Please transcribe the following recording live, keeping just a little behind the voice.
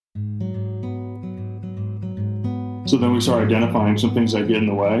So then we start identifying some things that get in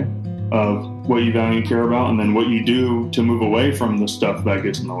the way of what you value and care about, and then what you do to move away from the stuff that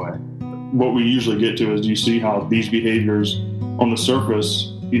gets in the way. What we usually get to is you see how these behaviors on the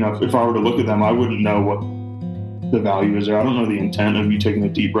surface, if I were to look at them, I wouldn't know what the value is there. I don't know the intent of you taking a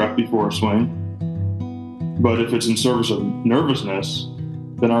deep breath before a swing. But if it's in service of nervousness,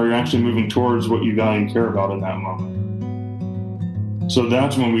 then are you actually moving towards what you value and care about in that moment? So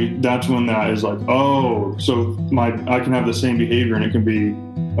that's when that is like, oh, so I can have the same behavior and it can be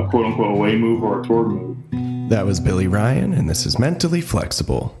a quote unquote away move or a toward move. That was Billy Ryan, and this is Mentally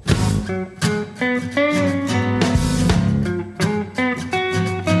Flexible.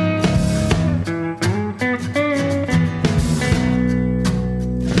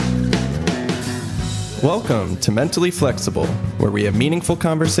 Welcome to Mentally Flexible, where we have meaningful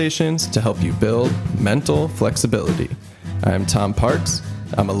conversations to help you build mental flexibility. I am Tom Parks.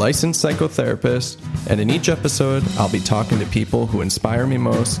 I'm a licensed psychotherapist, and in each episode, I'll be talking to people who inspire me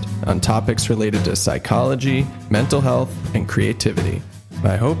most on topics related to psychology, mental health, and creativity.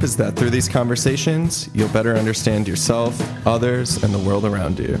 My hope is that through these conversations, you'll better understand yourself, others, and the world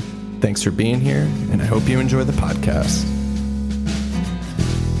around you. Thanks for being here, and I hope you enjoy the podcast.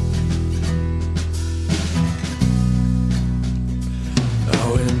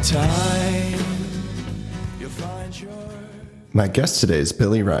 My guest today is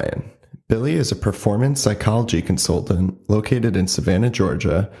Billy Ryan. Billy is a performance psychology consultant located in Savannah,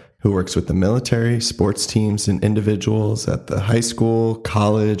 Georgia, who works with the military, sports teams, and individuals at the high school,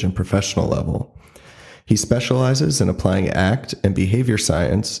 college, and professional level. He specializes in applying ACT and behavior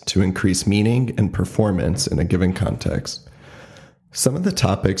science to increase meaning and performance in a given context. Some of the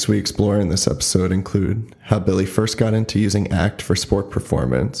topics we explore in this episode include how Billy first got into using ACT for sport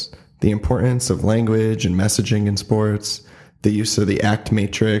performance, the importance of language and messaging in sports, the use of the ACT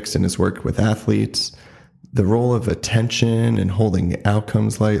matrix in his work with athletes, the role of attention and holding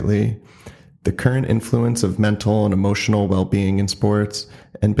outcomes lightly, the current influence of mental and emotional well-being in sports,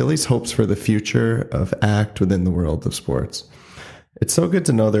 and Billy's hopes for the future of ACT within the world of sports. It's so good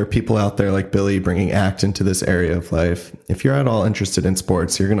to know there are people out there like Billy bringing ACT into this area of life. If you're at all interested in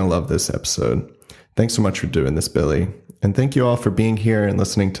sports, you're going to love this episode. Thanks so much for doing this, Billy. And thank you all for being here and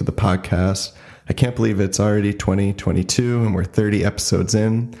listening to the podcast. I can't believe it's already 2022 and we're 30 episodes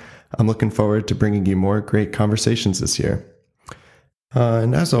in. I'm looking forward to bringing you more great conversations this year.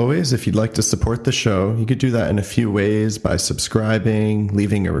 And as always, if you'd like to support the show, you could do that in a few ways by subscribing,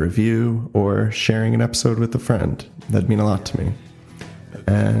 leaving a review, or sharing an episode with a friend. That'd mean a lot to me.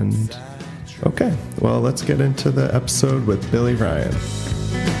 And okay, well, let's get into the episode with Billy Ryan.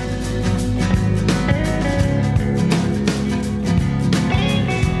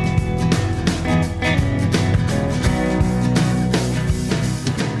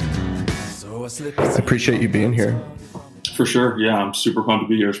 I appreciate you being here. For sure. Yeah, I'm super pumped to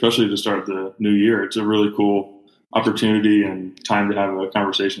be here, especially to start the new year. It's a really cool opportunity and time to have a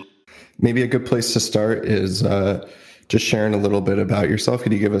conversation. Maybe a good place to start is just sharing a little bit about yourself.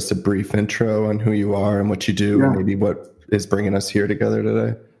 Could you give us a brief intro on who you are and what you do, and maybe what is bringing us here together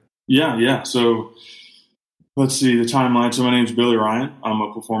today? Yeah. So let's see the timeline. So my name's Billy Ryan. I'm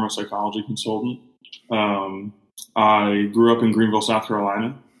a performance psychology consultant. I grew up in Greenville, South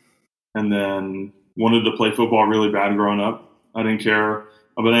Carolina, and then wanted to play football really bad growing up. I didn't care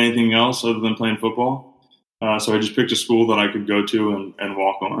about anything else other than playing football. So I just picked a school that I could go to and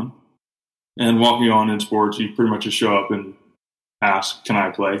walk on. And walking on in sports, you pretty much just show up and ask, can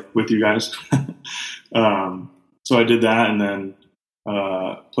I play with you guys? So I did that, and then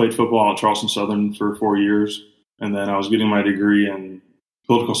played football at Charleston Southern for 4 years. And then I was getting my degree in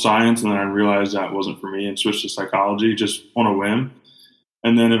political science, and then I realized that wasn't for me and switched to psychology just on a whim.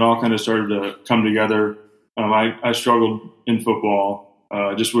 And then it all kind of started to come together. I struggled in football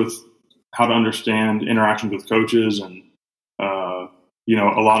just with how to understand interactions with coaches, and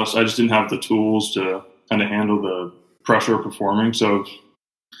I just didn't have the tools to kind of handle the pressure of performing. So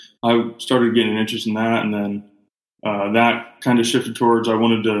I started getting an interest in that, and then that kind of shifted towards I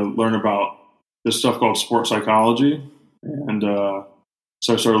wanted to learn about this stuff called sports psychology, and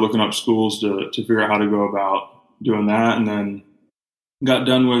so I started looking up schools to figure out how to go about doing that, and then got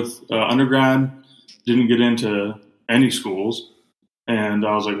done with undergrad, didn't get into any schools, and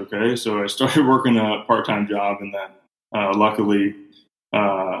I was like, okay. So I started working a part-time job, and then luckily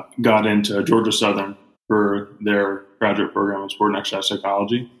got into Georgia Southern for their graduate program in sport and exercise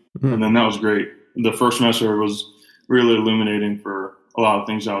psychology. Mm-hmm. And then that was great. The first semester was really illuminating for a lot of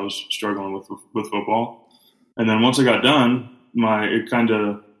things I was struggling with football. And then once I got done, my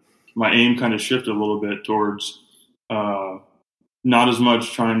aim kind of shifted a little bit towards not as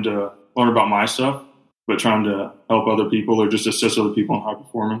much trying to learn about my stuff, but trying to help other people or just assist other people in high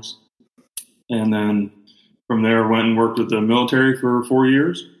performance. And then from there, went and worked with the military for 4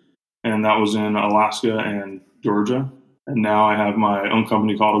 years, and that was in Alaska and Georgia. And now I have my own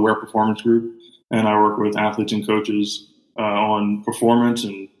company called Aware Performance Group, and I work with athletes and coaches on performance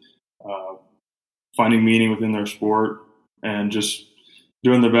and finding meaning within their sport, and just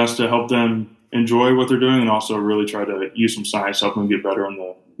doing the best to help them enjoy what they're doing, and also really try to use some science to help them get better in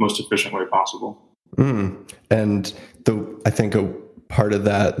the most efficient way possible. And I think a part of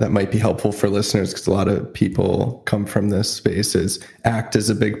that might be helpful for listeners, because a lot of people come from this space, is ACT is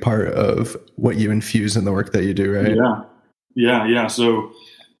a big part of what you infuse in the work that you do, right? Yeah. So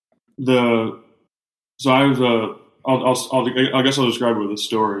I guess I'll describe it with a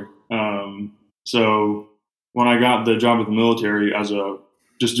story. So when I got the job with the military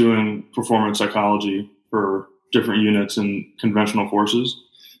just doing performance psychology for different units and conventional forces,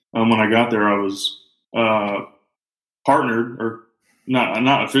 when I got there, I was partnered, or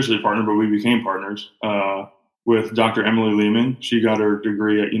not officially partnered, but we became partners with Dr. Emily Lehman. She got her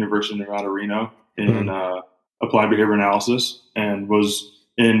degree at University of Nevada, Reno in applied behavior analysis, and was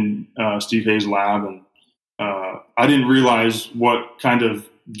in Steve Hayes' lab. And I didn't realize what kind of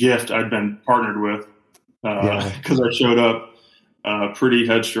gift I'd been partnered with, because I showed up pretty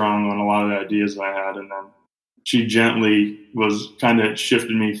headstrong on a lot of the ideas that I had. And then she gently was kind of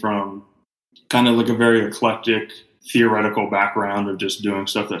shifted me from kind of like a very eclectic theoretical background of just doing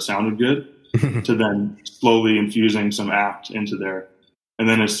stuff that sounded good to then slowly infusing some ACT into there. And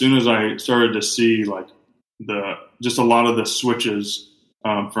then as soon as I started to see like just a lot of the switches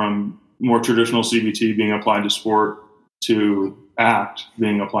from more traditional CBT being applied to sport to ACT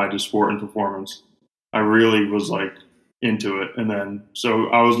being applied to sport and performance, I really was like into it. And then, so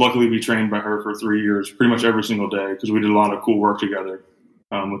I was lucky to be trained by her for 3 years, pretty much every single day, because we did a lot of cool work together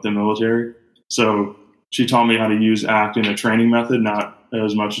with the military. So she taught me how to use ACT in a training method, not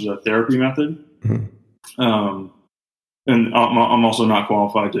as much as a therapy method. And I'm also not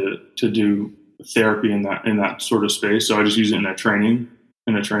qualified to do therapy in that sort of space. So I just use it in a training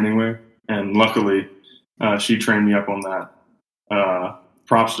way. And luckily, she trained me up on that.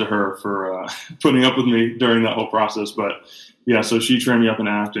 Props to her for putting up with me during that whole process. But yeah, so she trained me up in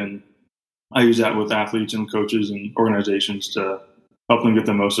ACT, and I use that with athletes and coaches and organizations to help them get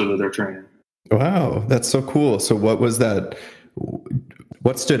the most out of their training. Wow, that's so cool. So what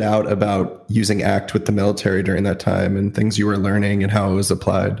stood out about using ACT with the military during that time, and things you were learning and how it was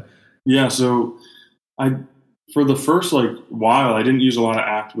applied? Yeah, so for the first while, I didn't use a lot of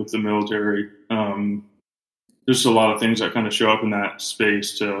ACT with the military. Just a lot of things that kind of show up in that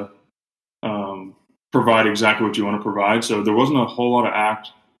space to provide exactly what you want to provide. So there wasn't a whole lot of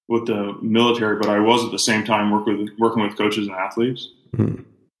ACT with the military, but I was at the same time working with coaches and athletes.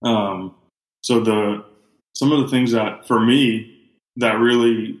 So some of the things that for me that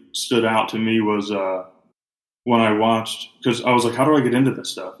really stood out to me was when I watched, because I was like, how do I get into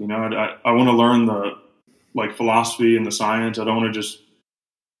this stuff? You know, I want to learn the philosophy and the science. I don't want to just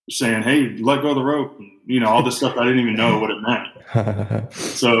saying, hey, let go of the rope, and, all this stuff I didn't even know what it meant.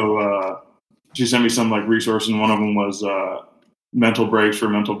 So she sent me some resources, and one of them was Mental Breaks for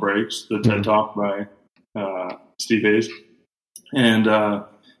Mental Breaks, the TED Talk by Steve Hayes. And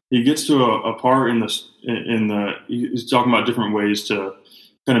he gets to a part he's talking about different ways to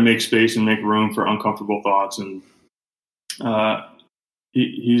kind of make space and make room for uncomfortable thoughts. And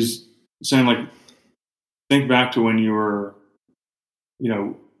he's saying, think back to when you were,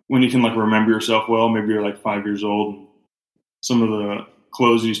 when you can remember yourself well. Maybe you're 5 years old, and some of the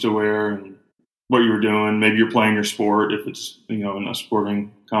clothes you used to wear and what you were doing. Maybe you're playing your sport if it's, in a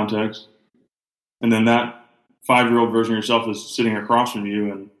sporting context. And then that 5-year-old version of yourself is sitting across from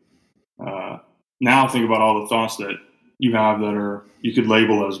you. And now think about all the thoughts that you have that you could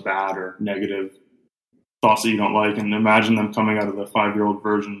label as bad or negative thoughts that you don't like, and imagine them coming out of the 5-year-old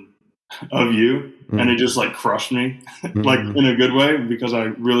version of you. And it just crushed me, in a good way, because I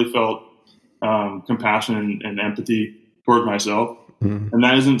really felt compassion and empathy toward myself. And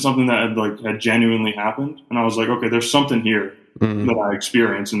that isn't something that had genuinely happened. And I was like, okay, there's something here that I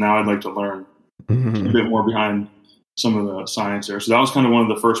experienced, and now I'd like to learn a bit more behind some of the science there. So that was kind of one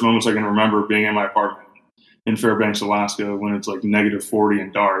of the first moments I can remember being in my apartment in Fairbanks, Alaska, when it's -40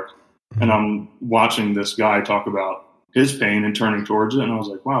 and dark. And I'm watching this guy talk about his pain and turning towards it. And I was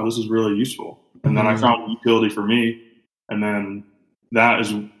like, wow, this is really useful. And then I found utility for me. And then that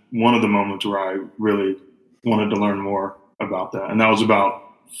is one of the moments where I really wanted to learn more about that. And that was about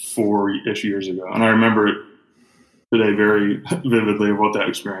 4-ish years ago. And I remember it today very vividly of what that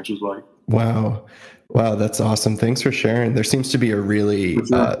experience was like. Wow. Wow, that's awesome. Thanks for sharing. There seems to be a really For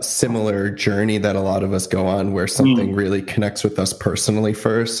sure. similar journey that a lot of us go on where something really connects with us personally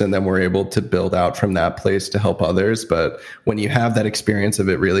first, and then we're able to build out from that place to help others. But when you have that experience of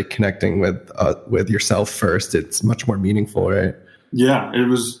it really connecting with yourself first, it's much more meaningful, right? Yeah, it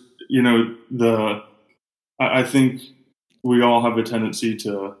was, I think we all have a tendency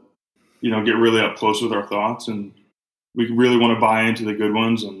to, get really up close with our thoughts, and we really want to buy into the good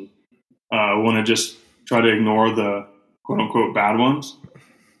ones and want to just try to ignore the quote unquote bad ones.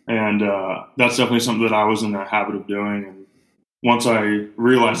 And that's definitely something that I was in the habit of doing. And once I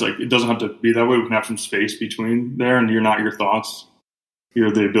realized like it doesn't have to be that way, we can have some space between there, and you're not your thoughts,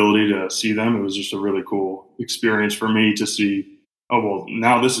 you're the ability to see them. It was just a really cool experience for me to see, oh, well,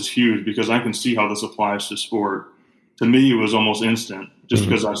 now this is huge because I can see how this applies to sport. To me, it was almost instant just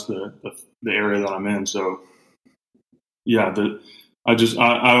because that's the area that I'm in. So yeah,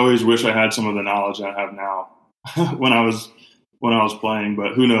 I always wish I had some of the knowledge I have now when I was playing,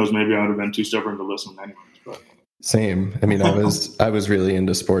 but who knows, maybe I would have been too stubborn to listen anyways. But Same. I mean, I was really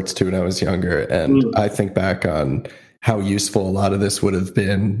into sports too when I was younger, and I think back on how useful a lot of this would have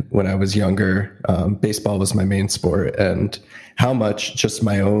been when I was younger. Baseball was my main sport, and how much just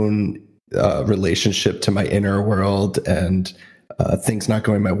my own relationship to my inner world and things not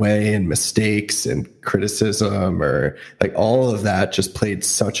going my way and mistakes and criticism or like all of that just played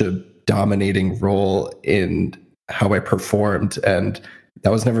such a dominating role in how I performed. And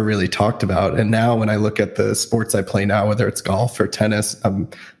that was never really talked about. And now when I look at the sports I play now, whether it's golf or tennis, I'm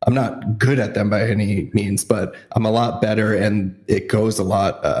not good at them by any means, but I'm a lot better, and it goes a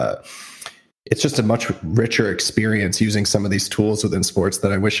lot. It's just a much richer experience using some of these tools within sports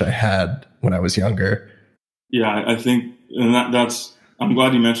that I wish I had when I was younger. Yeah, I think, and I'm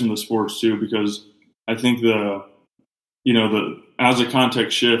glad you mentioned the sports too, because I think as the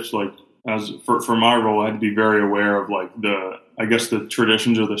context shifts, like as for my role, I had to be very aware of like the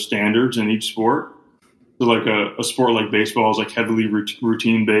traditions or the standards in each sport. So like a sport like baseball is like heavily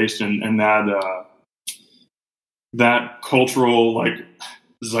routine based, and that cultural like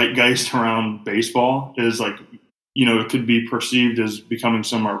zeitgeist around baseball is like, it could be perceived as becoming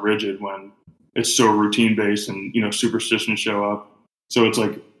somewhat rigid when it's so routine based and, superstitions show up. So it's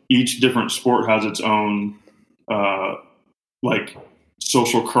like each different sport has its own, like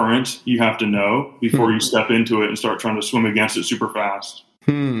social current you have to know before you step into it and start trying to swim against it super fast.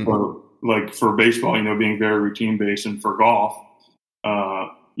 Or like for baseball, being very routine based, and for golf,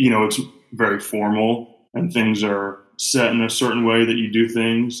 it's very formal and things are set in a certain way that you do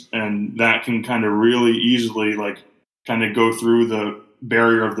things, and that can kind of really easily like kind of go through the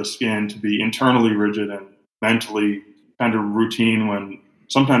barrier of the skin to be internally rigid and mentally kind of routine, when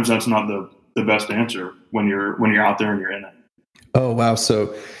sometimes that's not the best answer when you're out there and you're in it. Oh, wow.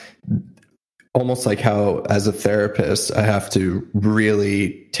 So almost like how as a therapist, I have to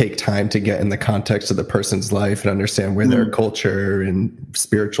really take time to get in the context of the person's life and understand where their culture and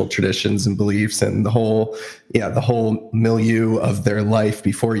spiritual traditions and beliefs and the whole milieu of their life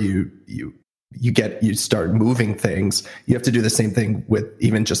before you start moving things. You have to do the same thing with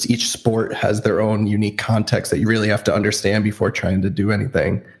even just each sport has their own unique context that you really have to understand before trying to do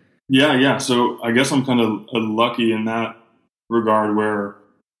anything. Yeah. So I guess I'm kind of lucky in that regard where,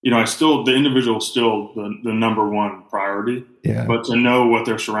 the individual is still the number one priority, but to know what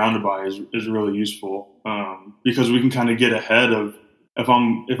they're surrounded by is really useful. Because we can kind of get ahead of,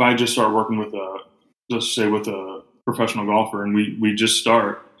 if I just start working with let's say with a professional golfer and we just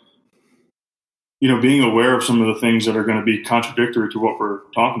start, being aware of some of the things that are going to be contradictory to what we're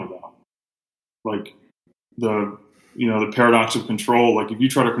talking about, like the paradox of control. Like if you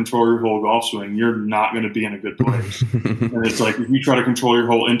try to control your whole golf swing, you're not going to be in a good place. And it's like, if you try to control your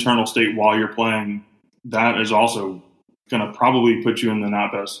whole internal state while you're playing, that is also going to probably put you in the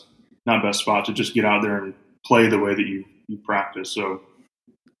not best spot to just get out there and play the way that you practice. So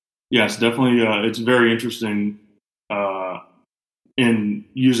yes, definitely. It's very interesting, in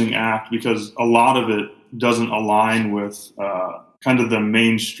using ACT, because a lot of it doesn't align with, kind of the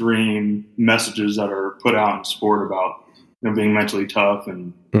mainstream messages that are put out in sport about being mentally tough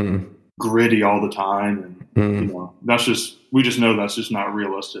and gritty all the time, and we just know that's just not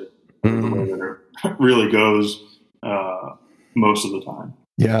realistic the way that it really goes most of the time.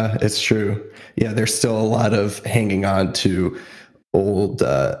 Yeah, it's true. Yeah, there's still a lot of hanging on to old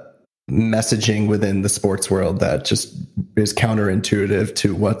messaging within the sports world that just is counterintuitive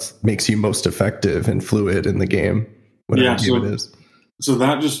to what makes you most effective and fluid in the game. It is. So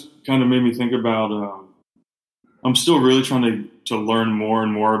that just kind of made me think about, I'm still really trying to learn more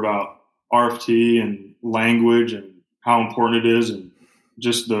and more about RFT and language and how important it is, and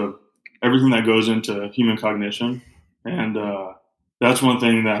just the everything that goes into human cognition. And that's one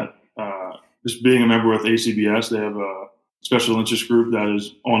thing that just being a member with ACBS, they have a special interest group that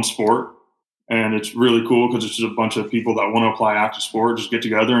is on sport. And it's really cool because it's just a bunch of people that want to apply active sport, just get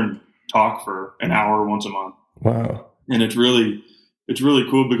together and talk for an hour once a month. Wow. And it's really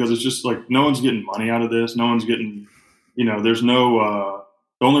cool because it's just like no one's getting money out of this. No one's getting, there's no,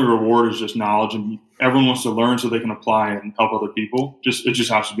 the only reward is just knowledge, and everyone wants to learn so they can apply and help other people. It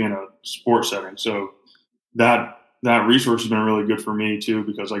just has to be in a sports setting. So that resource has been really good for me too,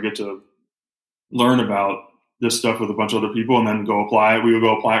 because I get to learn about this stuff with a bunch of other people and then go apply it. We would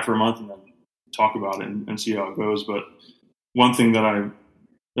go apply it for a month and then talk about it and see how it goes. But one thing that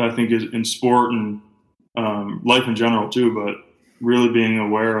I think is in sport and life in general too, but really being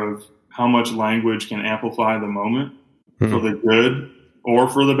aware of how much language can amplify the moment for the good or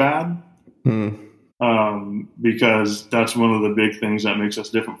for the bad. Because that's one of the big things that makes us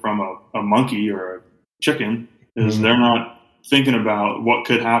different from a monkey or a chicken is they're not thinking about what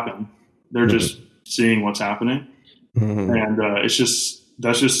could happen. They're just seeing what's happening. And that's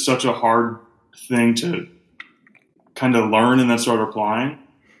just such a hard thing to kind of learn and then start applying.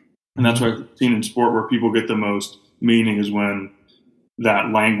 And that's what I've seen in sport where people get the most meaning is when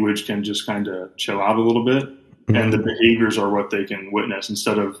that language can just kind of chill out a little bit. And the behaviors are what they can witness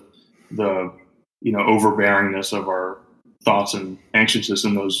instead of the, overbearingness of our thoughts and anxiousness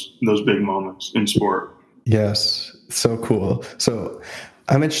in those big moments in sport. Yes. So cool. So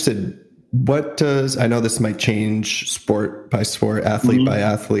I'm interested, I know this might change sport by sport, athlete by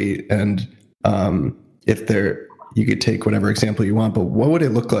athlete. And you could take whatever example you want, but what would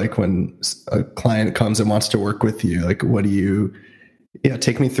it look like when a client comes and wants to work with you? Like,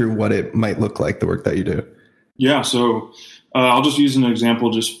 take me through what it might look like, the work that you do. Yeah. So I'll just use an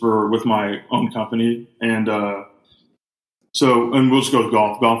example with my own company. And and we'll just go with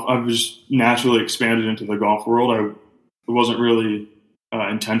golf. I've just naturally expanded into the golf world. It wasn't really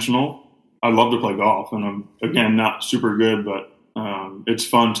intentional. I love to play golf, and I'm, again, not super good, but it's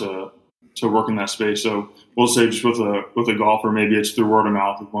fun to work in that space. So we'll say just with a golfer, maybe it's through word of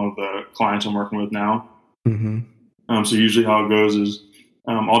mouth with one of the clients I'm working with now. So usually how it goes is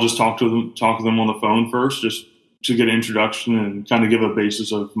I'll just talk to them on the phone first, just to get an introduction and kind of give a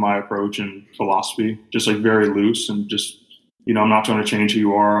basis of my approach and philosophy, just like very loose and just, I'm not trying to change who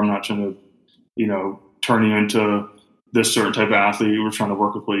you are. I'm not trying to, turn you into this certain type of athlete. We're trying to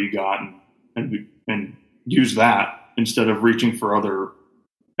work with what you got and use that instead of reaching for other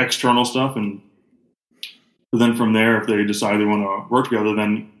external stuff. And then from there, if they decide they want to work together,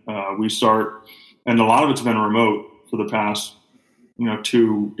 then we start, and a lot of it's been remote for the past,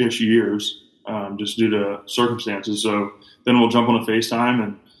 2-ish years, just due to circumstances. So then we'll jump on a FaceTime,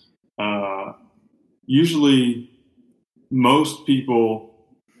 and usually most people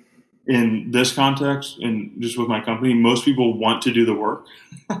in this context and just with my company, most people want to do the work.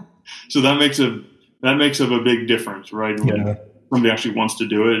 So that makes a big difference, right? When somebody actually wants to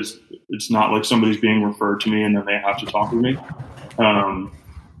do it, it's not like somebody's being referred to me and then they have to talk with me.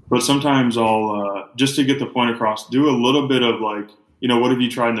 But sometimes I'll, just to get the point across, do a little bit of like, what have you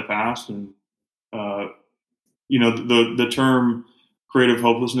tried in the past? And, the term creative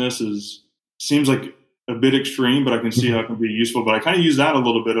hopelessness seems like a bit extreme, but I can see how it can be useful. But I kind of use that a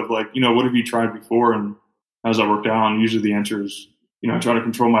little bit of like, what have you tried before and how's that worked out? And usually the answer is, I try to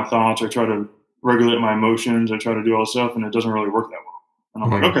control my thoughts. I try to regulate my emotions. I try to do all this stuff, and it doesn't really work that well. And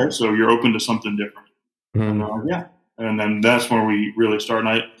I'm like, okay, so you're open to something different. And yeah. And then that's where we really start.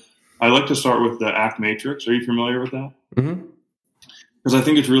 And I like to start with the ACT matrix. Are you familiar with that? Because I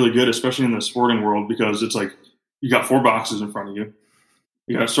think it's really good, especially in the sporting world, because it's like you got 4 boxes in front of you.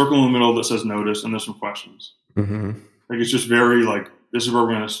 You got a circle in the middle that says notice, and there's some questions. Like it's just very like, this is where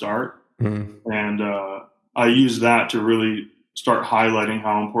we're going to start. And I use that to really start highlighting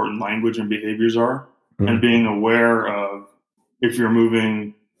how important language and behaviors are, and being aware of if you're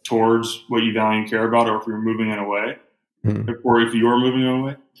moving towards what you value and care about, or if you're moving in a way, or if you're moving in a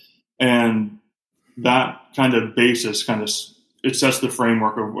way. And that kind of basis it sets the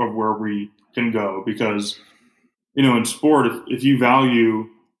framework of where we can go. Because, in sport, if you value,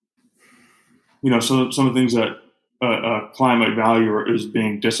 some of the things that a client might value is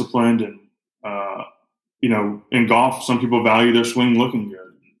being disciplined. And, in golf, some people value their swing looking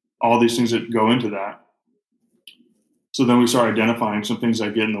good, all these things that go into that. So then we start identifying some things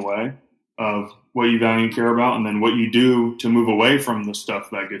that get in the way of what you value and care about, and then what you do to move away from the stuff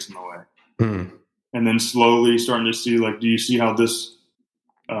that gets in the way. And then slowly starting to see, like, do you see how this,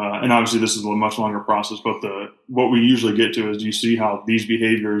 and obviously this is a much longer process, but what we usually get to is, do you see how these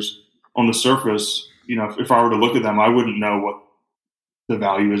behaviors on the surface, if I were to look at them, I wouldn't know what the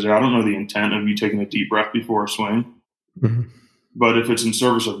value is there. I don't know the intent of you taking a deep breath before a swing. Mm-hmm. But if it's in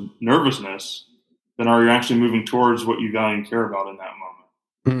service of nervousness, then are you actually moving towards what you value and care about in that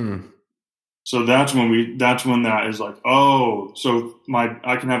moment? So that's when that is like, oh, so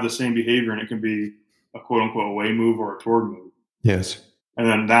I can have the same behavior and it can be a quote unquote away move or a toward move. Yes. And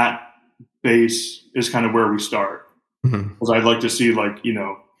then that base is kind of where we start. Because I'd like to see, like,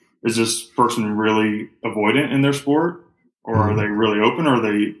 is this person really avoidant in their sport, or are they really open, or are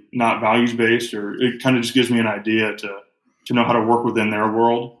they not values based, or it kind of just gives me an idea to know how to work within their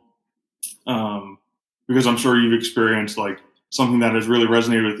world. Because I'm sure you've experienced like something that has really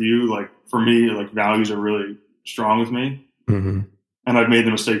resonated with you. Like for me, like values are really strong with me. And I've made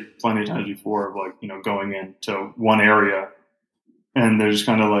the mistake plenty of times before of like, going into one area and they're just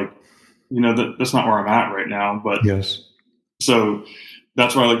kind of like, that's not where I'm at right now. But yes. So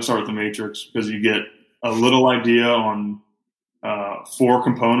that's why I like to start with the matrix, because you get a little idea on 4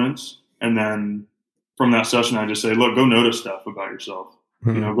 components. And then from that session, I just say, look, go notice stuff about yourself.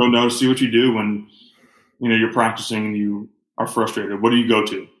 Go notice, see what you do when, you're practicing and you are frustrated. What do you go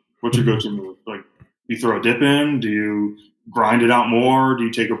to? What's your go-to move? Like, do you throw a dip in? Do you grind it out more? Do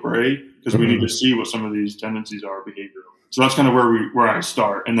you take a break? Because we need to see what some of these tendencies are behavioral. So that's kind of where I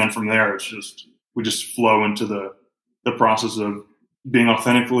start. And then from there, we just flow into the process of being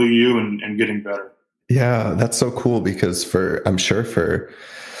authentically you and getting better. Yeah, that's so cool, because I'm sure for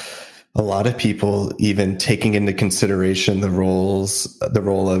a lot of people, even taking into consideration the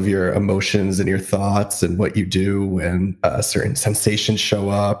role of your emotions and your thoughts and what you do when certain sensations show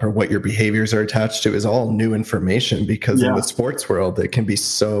up or what your behaviors are attached to is all new information, because in the sports world, it can be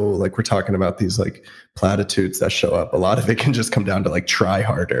so, like we're talking about these like platitudes that show up. A lot of it can just come down to like try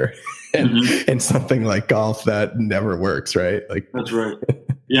harder and something like golf that never works, right? Like that's right.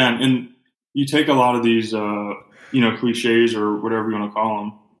 Yeah. And you take a lot of these, cliches or whatever you want to call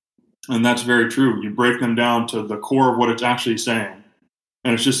them. And that's very true. You break them down to the core of what it's actually saying.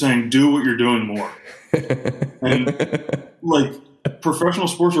 And it's just saying, do what you're doing more. And like professional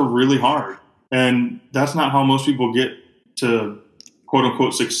sports are really hard. And that's not how most people get to quote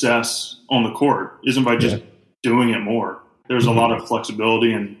unquote success on the court, isn't by just doing it more. There's a lot of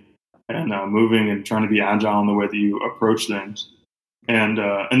flexibility and moving and trying to be agile in the way that you approach things. And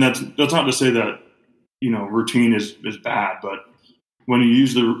that's not to say that, routine is bad, but when you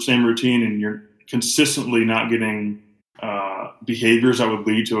use the same routine and you're consistently not getting behaviors that would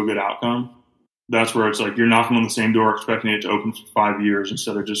lead to a good outcome, that's where it's like you're knocking on the same door expecting it to open for 5 years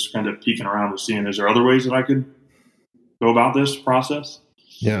instead of just kind of peeking around and seeing, is there other ways that I could go about this process?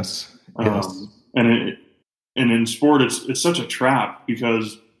 Yes. And in sport, it's such a trap,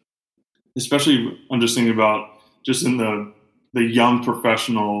 because especially I'm just thinking about just in the young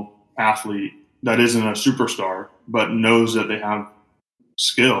professional athlete that isn't a superstar but knows that they have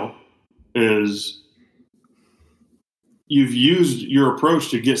skill, is you've used your approach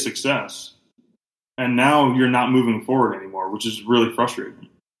to get success and now you're not moving forward anymore, which is really frustrating.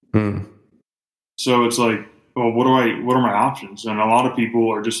 So it's like, well, what are my options? And a lot of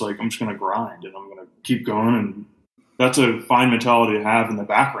people are just like, I'm just going to grind and I'm going to keep going. And that's a fine mentality to have in the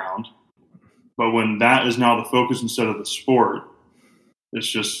background. But when that is now the focus instead of the sport, it's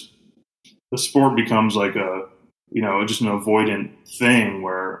just, the sport becomes like just an avoidant thing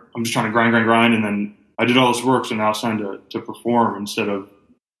where I'm just trying to grind. And then I did all this work, so now it's time to perform, instead of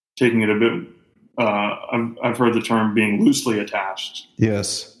taking it a bit. I've heard the term being loosely attached.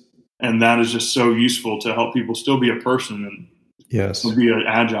 Yes. And that is just so useful to help people still be a person and be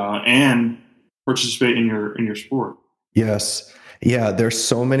agile and participate in your sport. Yes. Yeah, there's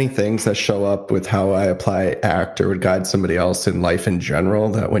so many things that show up with how I apply ACT or would guide somebody else in life in general,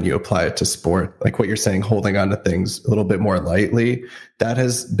 that when you apply it to sport, like what you're saying, holding on to things a little bit more lightly, that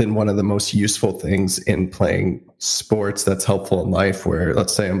has been one of the most useful things in playing sports that's helpful in life, where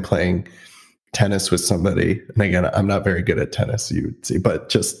let's say I'm playing tennis with somebody. And again, I'm not very good at tennis, you would see, but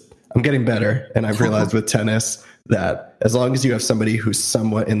just I'm getting better. And I've realized with tennis that as long as you have somebody who's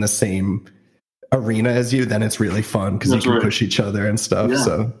somewhat in the same arena as you, then it's really fun, because you can push each other and stuff. Yeah.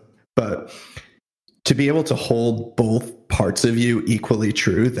 So, but to be able to hold both parts of you equally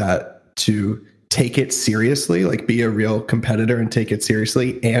true, that to take it seriously, like be a real competitor and take it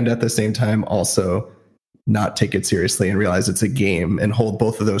seriously, and at the same time also not take it seriously and realize it's a game, and hold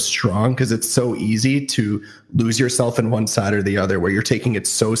both of those strong, because it's so easy to lose yourself in one side or the other, where you're taking it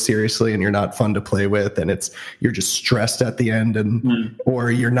so seriously and you're not fun to play with, and you're just stressed at the end, and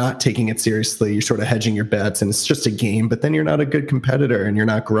or you're not taking it seriously, you're sort of hedging your bets and it's just a game, but then you're not a good competitor and you're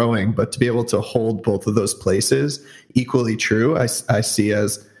not growing. But to be able to hold both of those places equally true, I see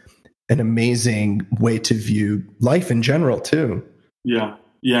as an amazing way to view life in general too. Yeah.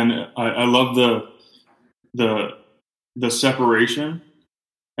 Yeah. And I love the separation,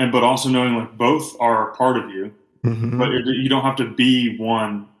 but also knowing like both are a part of you, but you don't have to be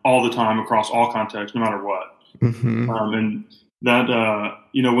one all the time across all contexts, no matter what. And that,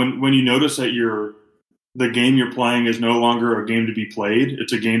 when you notice that the game you're playing is no longer a game to be played,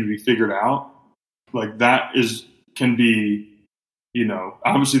 it's a game to be figured out. Like that can be,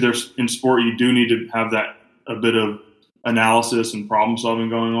 obviously there's in sport, you do need to have that a bit of analysis and problem solving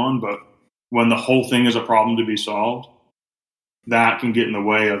going on. But when the whole thing is a problem to be solved, that can get in the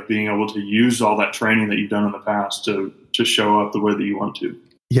way of being able to use all that training that you've done in the past to show up the way that you want to.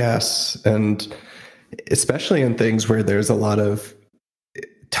 Yes. And especially in things where there's a lot of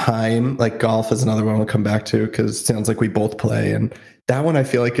time, like golf is another one we'll come back to, because it sounds like we both play. And that one I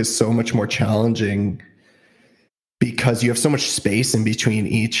feel like is so much more challenging because you have so much space in between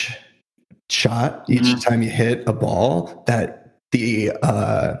each shot, each time you hit a ball, that the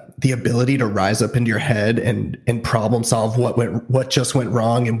ability to rise up into your head and problem solve what just went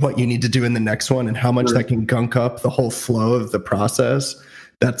wrong and what you need to do in the next one and how much that can gunk up the whole flow of the process.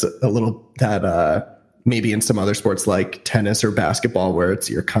 That's a little that maybe in some other sports like tennis or basketball where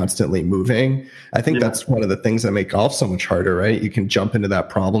you're constantly moving. I think that's one of the things that make golf so much harder, right? You can jump into that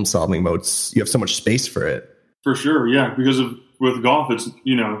problem solving mode. You have so much space for it. For sure. Yeah. Because with golf, it's,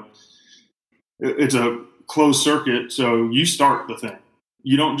 it's a closed circuit. So you start the thing.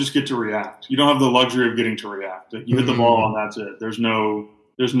 You don't just get to react. You don't have the luxury of getting to react. Like you hit the ball and that's it. There's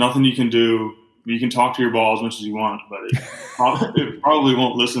nothing you can do. You can talk to your ball as much as you want, but it probably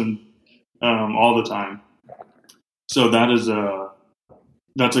won't listen all the time. So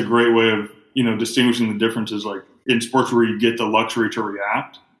that's a great way of, distinguishing the differences. Like in sports where you get the luxury to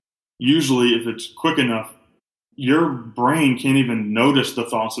react, usually if it's quick enough, your brain can't even notice the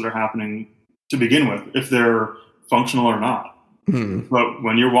thoughts that are happening to begin with, if they're functional or not. But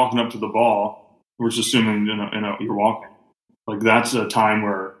when you're walking up to the ball, we're just assuming you're walking. Like that's a time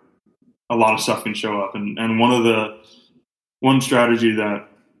where a lot of stuff can show up. And one strategy that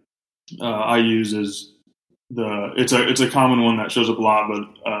I use is it's a common one that shows up a lot,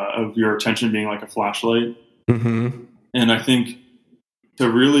 but of your attention being like a flashlight. And I think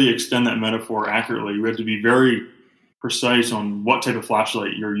to really extend that metaphor accurately, you have to be very precise on what type of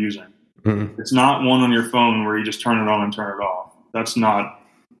flashlight you're using. It's not one on your phone where you just turn it on and turn it off. That's not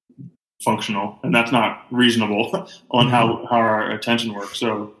functional, and that's not reasonable on how our attention works.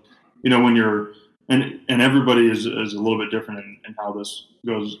 So, when you're and everybody is a little bit different in how this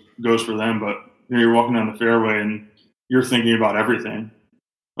goes for them. But you're walking down the fairway and you're thinking about everything.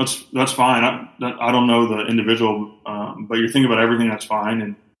 That's fine. I don't know the individual, but you're thinking about everything. That's fine,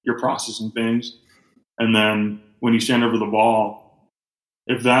 and you're processing things. And then when you stand over the ball,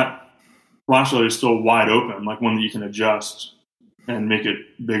 if that flashlight is still wide open, like one that you can adjust and make it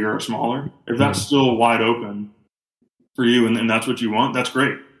bigger or smaller, if that's still wide open for you and that's what you want, that's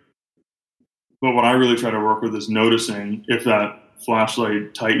great. But what I really try to work with is noticing if that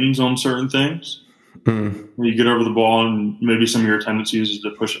flashlight tightens on certain things. When you get over the ball and maybe some of your tendencies is to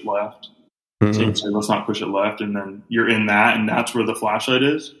push it left. So you say, let's not push it left. And then you're in that, and that's where the flashlight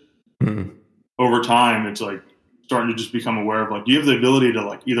is. Over time, it's like starting to just become aware of like, do you have the ability to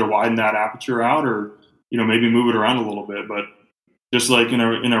like either widen that aperture out or, maybe move it around a little bit. But just like in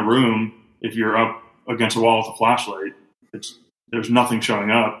a room, if you're up against a wall with a flashlight, there's nothing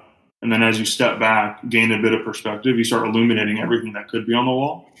showing up. And then as you step back, gain a bit of perspective, you start illuminating everything that could be on the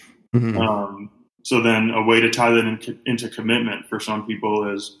wall. So then a way to tie that into commitment for some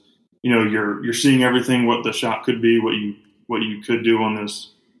people is, you're seeing everything, what the shot could be, what you could do on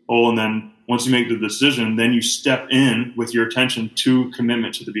this hole. And then once you make the decision, then you step in with your attention to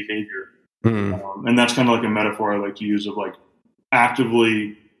commitment to the behavior. And that's kind of like a metaphor I like to use of like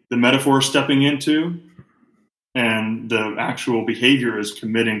actively the metaphor is stepping into and the actual behavior is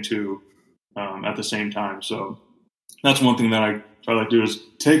committing to at the same time. So that's one thing that I try to like do is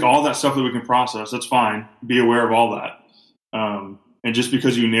take all that stuff that we can process. That's fine. Be aware of all that. And just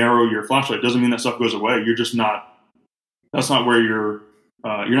because you narrow your flashlight doesn't mean that stuff goes away. You're just not, that's not where you're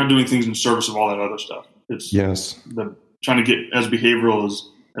not doing things in service of all that other stuff. It's trying to get as behavioral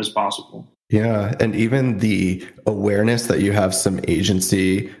as possible. Yeah. And even the awareness that you have some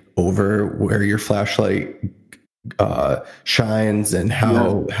agency over where your flashlight shines and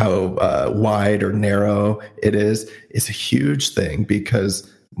how wide or narrow it is a huge thing, because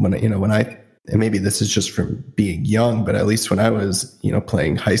when I and maybe this is just from being young, but at least when I was,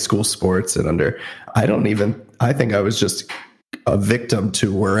 playing high school sports and I think I was just a victim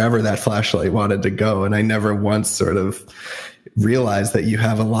to wherever that flashlight wanted to go. And I never once sort of realized that you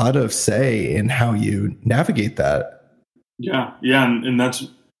have a lot of say in how you navigate that. Yeah, and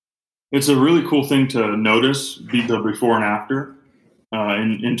it's a really cool thing to notice the before and after.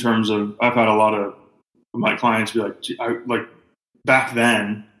 In terms of, I've had a lot of my clients be like, like back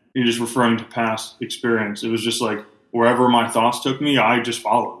then, you're just referring to past experience. It was just like wherever my thoughts took me, I just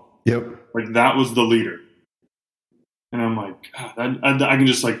followed. Yep. Like that was the leader. And I'm like, God, I can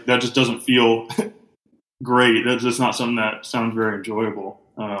just like, that just doesn't feel great. That's just not something that sounds very enjoyable.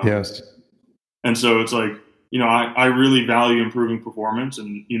 Yes. And so it's like, I really value improving performance,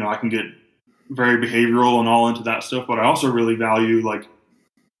 and, I can get very behavioral and all into that stuff, but I also really value like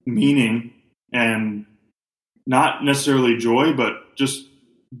meaning and not necessarily joy, but just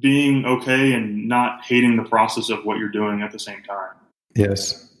being okay and not hating the process of what you're doing at the same time.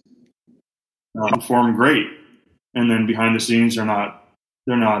 Yes. Perform great, and then behind the scenes they're not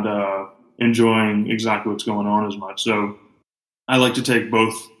enjoying exactly what's going on as much. So I like to take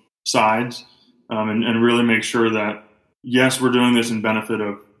both sides, and really make sure that, yes, we're doing this in benefit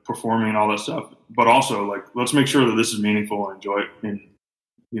of performing and all that stuff, but also like, let's make sure that this is meaningful and enjoy it, and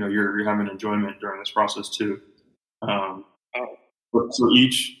you're having enjoyment during this process too. But so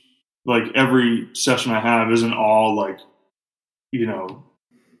each, like every session I have isn't all like,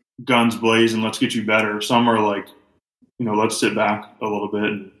 guns blazing, let's get you better. Some are like, let's sit back a little bit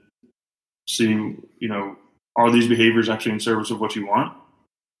and see, are these behaviors actually in service of what you want?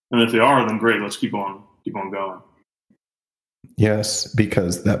 And if they are, then great, let's keep on going. Yes,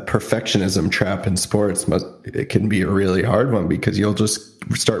 because that perfectionism trap in sports, it can be a really hard one, because you'll just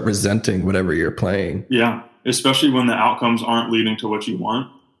start resenting whatever you're playing. Yeah, especially when the outcomes aren't leading to what you want.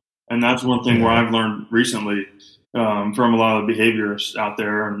 And that's one thing where I've learned recently from a lot of behaviorists out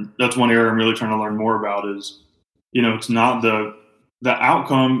there, and that's one area I'm really trying to learn more about is, it's not the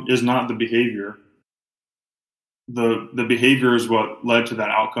outcome is not the behavior. The behavior is what led to that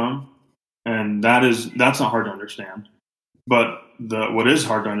outcome, and that's not hard to understand. But what is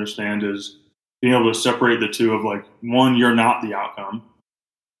hard to understand is being able to separate the two of like, one, you're not the outcome.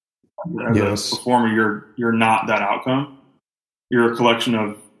 As a performer, you're not that outcome. You're a collection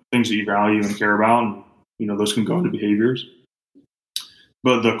of things that you value and care about, and those can go into behaviors.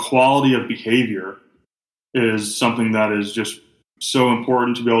 But the quality of behavior is something that is just so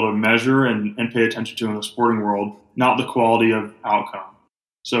important to be able to measure and pay attention to in the sporting world, not the quality of outcome.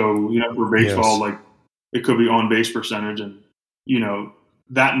 So, for baseball, like it could be on base percentage, and,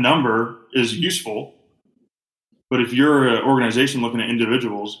 that number is useful. But if you're an organization looking at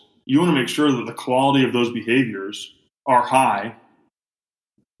individuals, you want to make sure that the quality of those behaviors are high,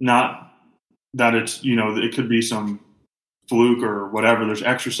 not that it's, it could be some fluke or whatever. There's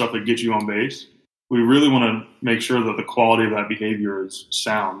extra stuff that gets you on base. We really want to make sure that the quality of that behavior is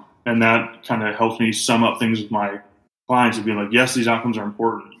sound. And that kind of helps me sum up things with my clients and be like, yes, these outcomes are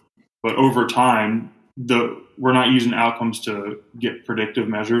important, but over time, we're not using outcomes to get predictive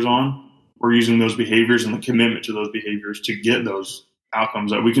measures on. We're using those behaviors and the commitment to those behaviors to get those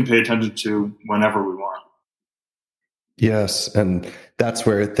outcomes that we can pay attention to whenever we want. Yes. And that's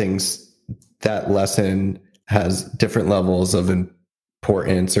where that lesson has different levels of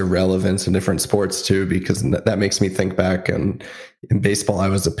importance or relevance in different sports too, because that makes me think back. And in baseball, I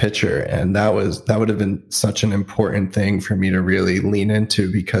was a pitcher, and that would have been such an important thing for me to really lean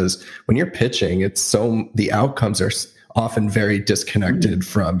into, because when you're pitching, the outcomes are often very disconnected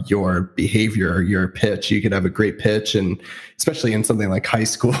from your behavior, your pitch. You could have a great pitch, and especially in something like high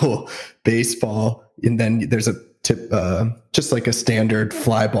school baseball, and then there's a tip, just like a standard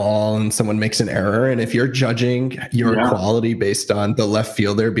fly ball, and someone makes an error. And if you're judging your quality based on the left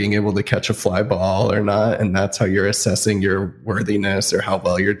fielder being able to catch a fly ball or not, and that's how you're assessing your worthiness or how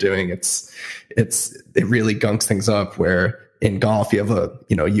well you're doing, it really gunks things up. Where in golf, you have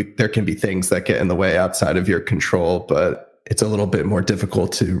there can be things that get in the way outside of your control, but it's a little bit more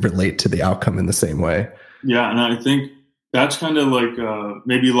difficult to relate to the outcome in the same way. Yeah. And I think that's kind of like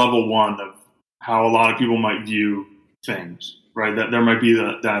maybe level one of how a lot of people might view things, right? That there might be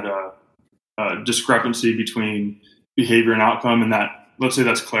that discrepancy between behavior and outcome, and that, let's say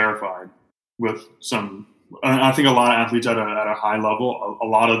that's clarified with some, I think a lot of athletes at a high level, a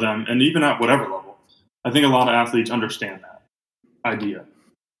lot of them, and even at whatever level, I think a lot of athletes understand that idea.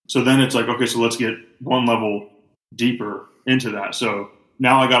 So then it's like, okay, so let's get one level deeper into that. So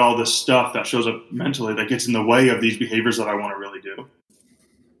now I got all this stuff that shows up mentally that gets in the way of these behaviors that I want to really do.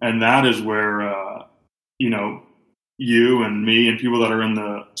 And that is where, you and me and people that are in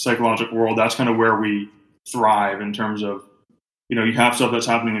the psychological world, that's kind of where we thrive in terms of, you have stuff that's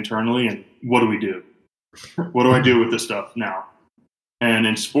happening internally, and what do we do? What do I do with this stuff now? And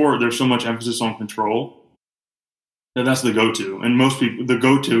in sport, there's so much emphasis on control that that's the go-to. And most people, the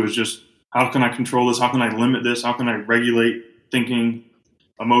go-to is just how can I control this? How can I limit this? How can I regulate thinking,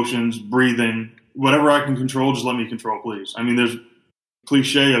 emotions, breathing, whatever I can control, just let me control, please. I mean, there's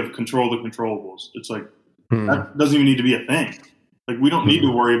cliche of control the controllables. It's like, that doesn't even need to be a thing. Like, we don't need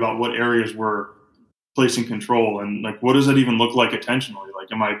to worry about what areas we're placing control. And like, what does that even look like attentionally?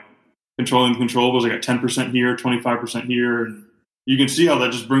 Like, am I controlling the controllables? I got 10% here, 25% here. And you can see how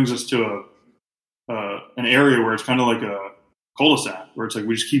that just brings us to an area where it's kind of like a cul-de-sac, where it's like,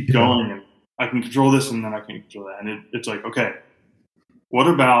 we just keep going and I can control this and then I can control that. And it's like, okay, what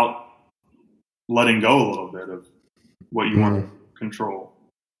about letting go a little bit of what you want to control?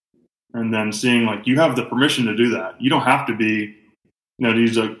 And then seeing like, you have the permission to do that. You don't have to be, to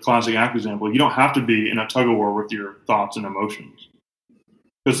use a classic act example, you don't have to be in a tug of war with your thoughts and emotions.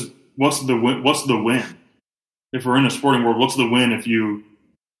 Because what's the win? If we're in a sporting world, what's the win if you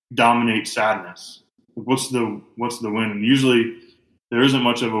dominate sadness? What's the win? And usually there isn't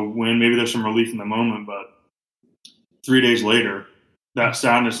much of a win. Maybe there's some relief in the moment, but 3 days later, that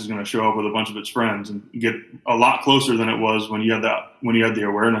sadness is going to show up with a bunch of its friends and get a lot closer than it was when you had the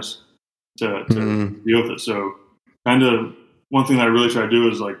awareness to deal with it. So kind of one thing that I really try to do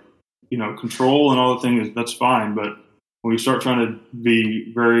is like, control and all the things, that's fine. But when we start trying to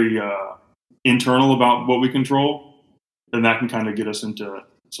be very internal about what we control, then that can kind of get us into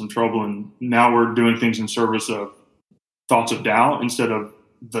some trouble. And now we're doing things in service of thoughts of doubt instead of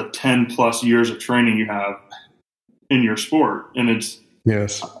the 10 plus years of training you have in your sport. And it's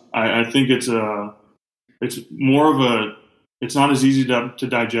I think it's more of it's not as easy to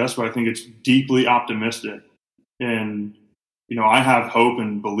digest, but I think it's deeply optimistic. And I have hope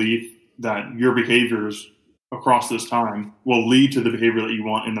and belief that your behaviors across this time will lead to the behavior that you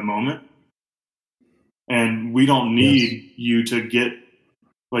want in the moment. And we don't need you to get,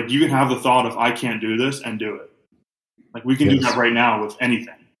 like, you can have the thought of, I can't do this, and do it. Like, we can do that right now with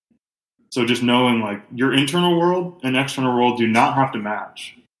anything. So just knowing, like, your internal world and external world do not have to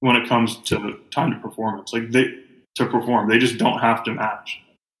match when it comes to time to performance. Like, to perform, they just don't have to match.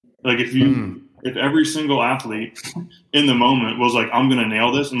 Like, if every single athlete in the moment was like, I'm going to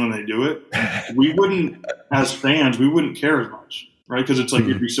nail this, and then they do it, we wouldn't, as fans, we wouldn't care as much, right? Because it's like,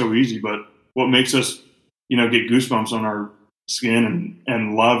 it'd be so easy. But what makes us, get goosebumps on our skin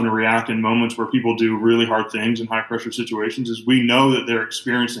and love and react in moments where people do really hard things in high pressure situations is we know that they're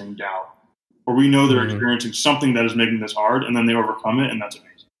experiencing doubt, or we know they're experiencing something that is making this hard, and then they overcome it, and that's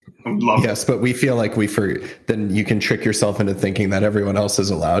amazing. And we love it. But we feel like then you can trick yourself into thinking that everyone else is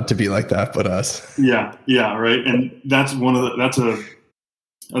allowed to be like that but us. Yeah, right. And that's that's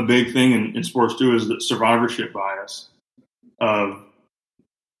a big thing in sports too, is the survivorship bias of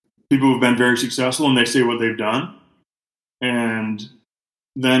people who've been very successful and they say what they've done. And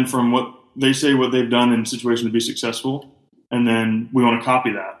then from what they say, what they've done in situations to be successful, and then we want to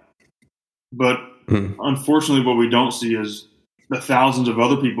copy that. But unfortunately, what we don't see is the thousands of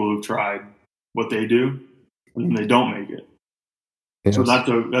other people who've tried what they do and they don't make it. Yes. So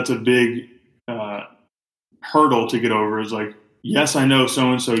that's a big hurdle to get over. Is like, yes, I know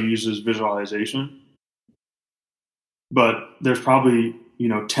so-and-so uses visualization, but there's probably,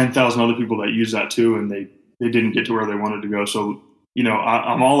 10,000 other people that use that too, and they didn't get to where they wanted to go. So,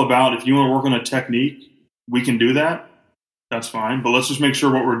 I'm all about, if you want to work on a technique, we can do that. That's fine. But let's just make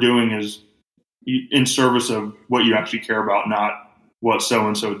sure what we're doing is in service of what you actually care about, not what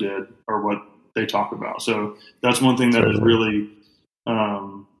so-and-so did or what they talk about. So that's one thing that is really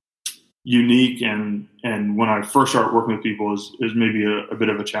unique. And when I first start working with people is maybe a bit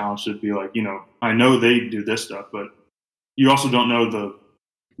of a challenge to be like, I know they do this stuff, but you also don't know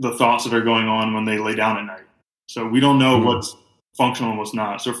the thoughts that are going on when they lay down at night. So we don't know what's functional and what's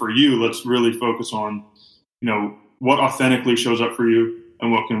not. So for you, let's really focus on, what authentically shows up for you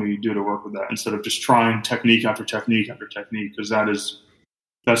and what can we do to work with that, instead of just trying technique after technique after technique, because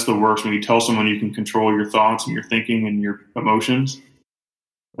that's the worst. When you tell someone you can control your thoughts and your thinking and your emotions,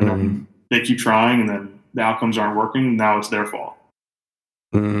 and then they keep trying and then the outcomes aren't working, now it's their fault.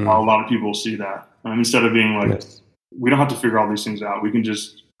 A lot of people see that. Instead of being like, we don't have to figure all these things out. We can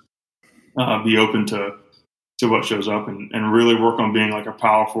just be open to what shows up and really work on being like a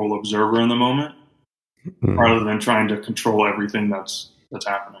powerful observer in the moment, rather than trying to control everything that's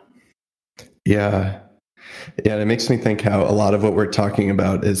happening. Yeah. It makes me think how a lot of what we're talking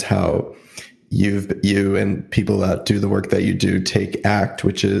about is how you and people that do the work that you do take ACT,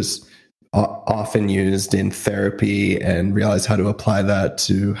 which is often used in therapy, and realize how to apply that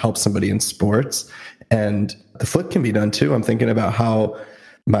to help somebody in sports. And the flip can be done too. I'm thinking about how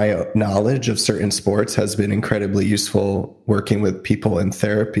my knowledge of certain sports has been incredibly useful working with people in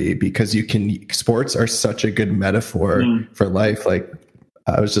therapy, because sports are such a good metaphor for life. Like,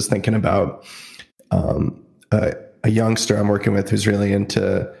 I was just thinking about a youngster I'm working with who's really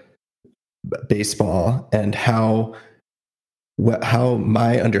into baseball, and how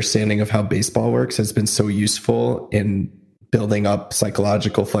my understanding of how baseball works has been so useful in building up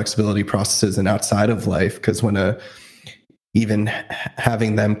psychological flexibility processes and outside of life. Because even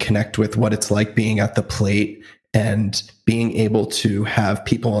having them connect with what it's like being at the plate and being able to have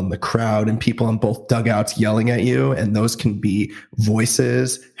people in the crowd and people on both dugouts yelling at you, and those can be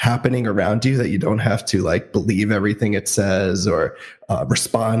voices happening around you that you don't have to like believe everything it says or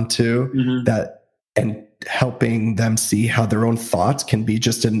respond to, that, and helping them see how their own thoughts can be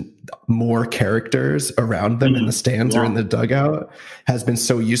just in more characters around them in the stands or in the dugout has been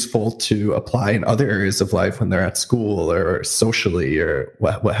so useful to apply in other areas of life when they're at school or socially or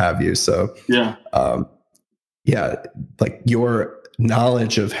what have you. So like your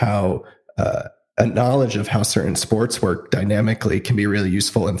knowledge of how certain sports work dynamically can be really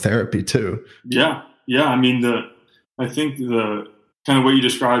useful in therapy too. Yeah. I mean, I think the kind of what you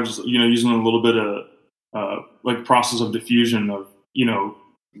described is, using a little bit of like process of diffusion of,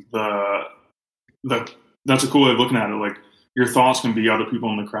 that's a cool way of looking at it. Like your thoughts can be other people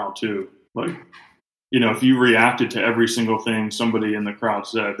in the crowd too. Like, if you reacted to every single thing somebody in the crowd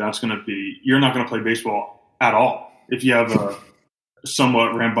said, you're not going to play baseball at all. If you have a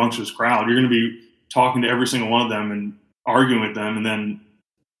somewhat rambunctious crowd, you're going to be talking to every single one of them and arguing with them. And then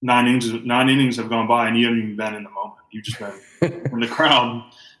nine innings have gone by and you haven't even been in the moment. You've just been in the crowd.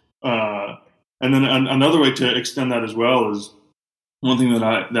 And then another way to extend that as well is one thing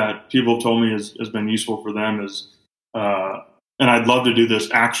that people have told me has been useful for them is, and I'd love to do this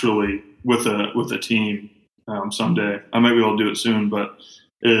actually with a team someday. I might be able to do it soon, but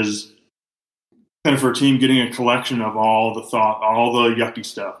is kind of for a team getting a collection of all the yucky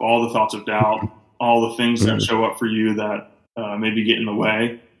stuff, all the thoughts of doubt, all the things that show up for you that maybe get in the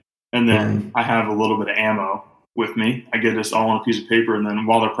way, and then I have a little bit of ammo with me. I get this all on a piece of paper, and then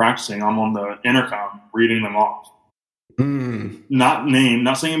while they're practicing, I'm on the intercom reading them off. Not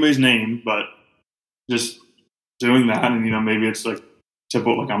saying anybody's name, but just doing that. And, maybe it's like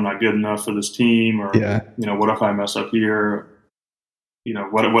typical, like I'm not good enough for this team, or, what if I mess up here?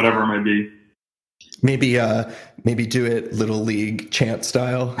 Whatever it may be. Maybe do it little league chant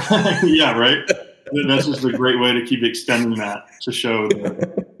style. Yeah. Right. That's just a great way to keep extending that to show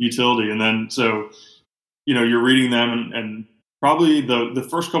the utility. And then, so, you're reading them and probably the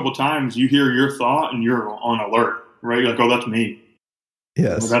first couple of times you hear your thought and you're on alert, right? You're like, oh, that's me.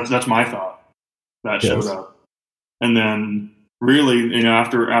 Yes. Well, that's my thought that showed up. And then really,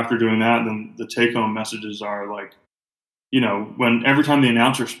 after doing that, then the take home messages are like, when every time the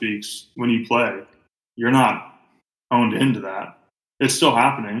announcer speaks, when you play, you're not honed into that. It's still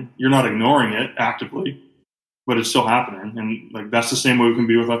happening. You're not ignoring it actively, but it's still happening. And like, that's the same way we can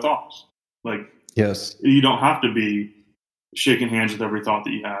be with our thoughts. Like, yes, you don't have to be shaking hands with every thought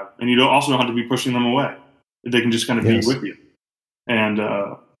that you have. And you also don't have to be pushing them away. They can just kind of be with you. And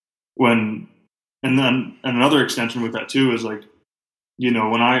then another extension with that too is like,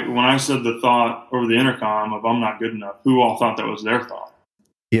 when I said the thought over the intercom of I'm not good enough, who all thought that was their thought?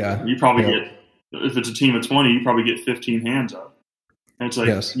 Yeah. You probably get, if it's a team of 20, you probably get 15 hands up. And it's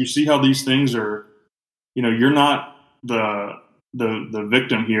like, you see how these things are, you're not the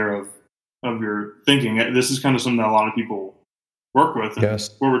victim here of your thinking. This is kind of something that a lot of people work with. And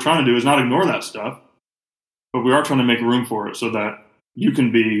what we're trying to do is not ignore that stuff, but we are trying to make room for it so that you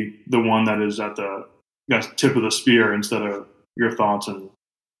can be the one that is at the tip of the spear instead of your thoughts and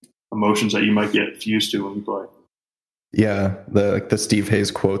emotions that you might get used to when you play. Yeah, the Steve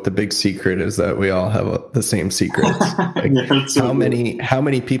Hayes quote, the big secret is that we all have the same secrets. Like, how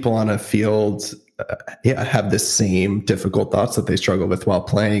many people on a field have the same difficult thoughts that they struggle with while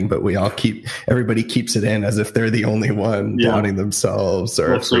playing, but everybody keeps it in as if they're the only one doubting themselves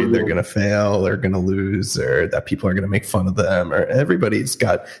or afraid they're going to fail or going to lose or that people are going to make fun of them, or everybody's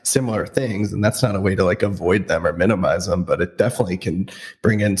got similar things. And that's not a way to like avoid them or minimize them, but it definitely can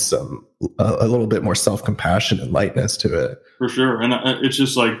bring in a little bit more self-compassion and lightness to it. For sure. And it's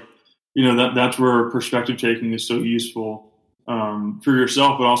just like, that's where perspective taking is so useful for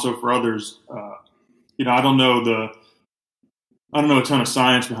yourself, but also for others. I don't know a ton of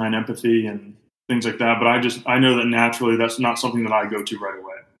science behind empathy and things like that, but I know that naturally that's not something that I go to right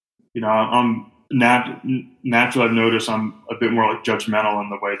away. I'm naturally, I've noticed I'm a bit more like judgmental in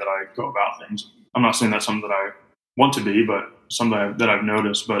the way that I go about things. I'm not saying that's something that I want to be, but something that I've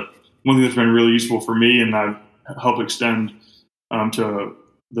noticed. But one thing that's been really useful for me and I've helped extend to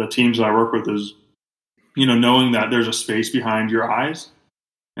the teams that I work with is, knowing that there's a space behind your eyes.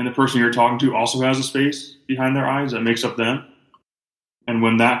 And the person you're talking to also has a space behind their eyes that makes up them. And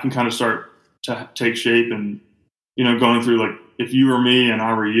when that can kind of start to take shape and, going through, like, if you were me and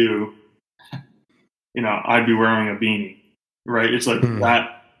I were you, I'd be wearing a beanie, right? It's like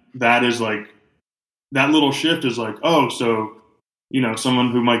that is like, that little shift is like, oh, so,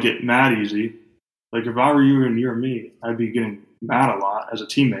 someone who might get mad easy, like if I were you and you're me, I'd be getting mad a lot as a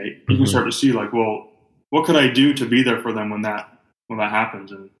teammate. You can start to see like, well, what could I do to be there for them when that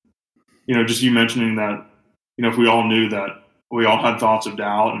happens? And, just you mentioning that, if we all knew that we all had thoughts of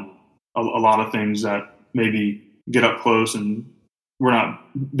doubt and a lot of things that maybe get up close and we're not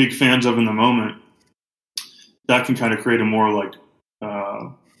big fans of in the moment, that can kind of create a more like,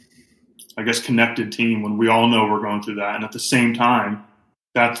 I guess, connected team when we all know we're going through that. And at the same time,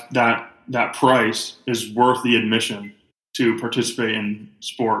 that price is worth the admission to participate in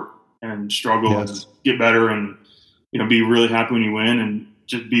sport and struggle and get better and, be really happy when you win and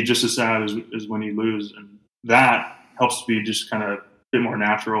just be just as sad as when you lose. And that helps to be just kind of a bit more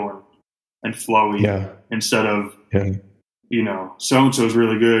natural and flowy instead of, so-and-so is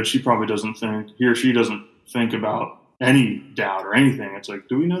really good. She probably doesn't think, he or she doesn't think about any doubt or anything. It's like,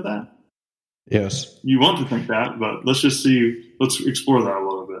 do we know that? Yes. You want to think that, but let's explore that a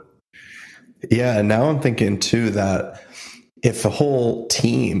little bit. Yeah. And now I'm thinking too that if the whole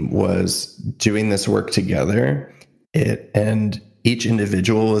team was doing this work together, and each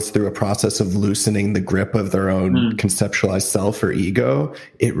individual is through a process of loosening the grip of their own conceptualized self or ego,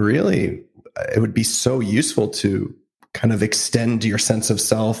 it would be so useful to kind of extend your sense of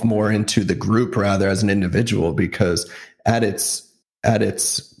self more into the group rather as an individual, because at its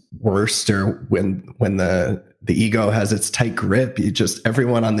worst, or when the ego has its tight grip,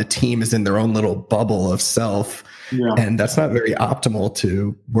 everyone on the team is in their own little bubble of self. Yeah. And that's not very optimal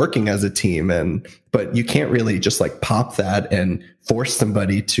to working as a team. But you can't really just like pop that and force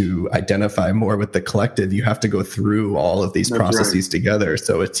somebody to identify more with the collective. You have to go through all of these processes together.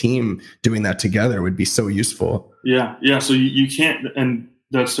 So a team doing that together would be so useful. Yeah. Yeah. So you can't, and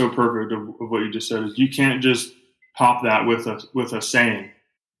that's so perfect of what you just said, is you can't just pop that with a saying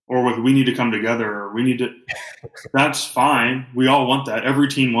or with, we need to come together, or we need to, that's fine. We all want that. Every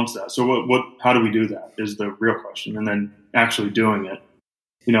team wants that. So how do we do that is the real question. And then actually doing it,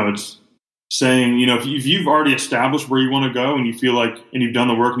 it's saying, if you've already established where you want to go and you feel like, and you've done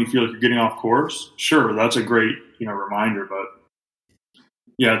the work and you feel like you're getting off course, sure, that's a great, reminder. But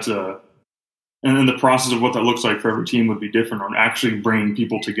yeah, and then the process of what that looks like for every team would be different on actually bringing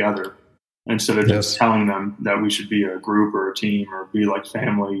people together instead of just telling them that we should be a group or a team or be like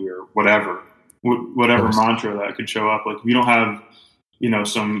family or whatever mantra that could show up. Like if you don't have,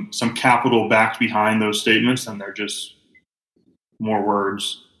 some capital backed behind those statements, then they're just more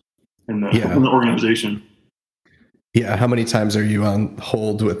words in the organization. Yeah. How many times are you on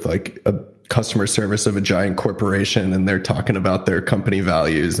hold with like a customer service of a giant corporation and they're talking about their company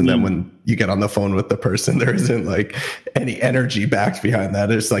values, and then when you get on the phone with the person, there isn't like any energy backed behind that.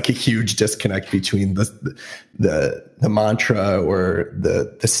 There's like a huge disconnect between the mantra or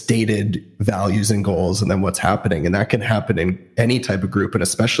the stated values and goals and then what's happening. And that can happen in any type of group, and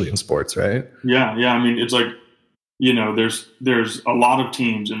especially in sports, right? Yeah. I mean, it's like, there's a lot of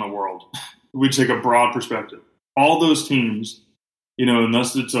teams in the world. We take a broad perspective. All those teams,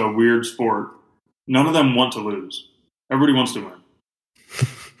 unless it's a weird sport, none of them want to lose. Everybody wants to win.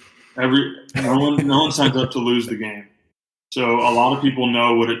 No one signs up to lose the game. So a lot of people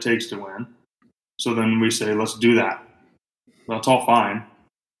know what it takes to win. So then we say, let's do that. That's all fine.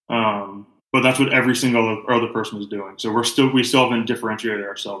 But that's what every single other person is doing. So we still haven't differentiated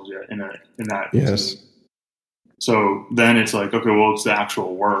ourselves yet in that. Yes. So then it's like, okay, well, it's the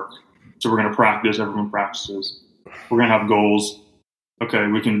actual work. So we're going to practice. Everyone practices. We're going to have goals. Okay,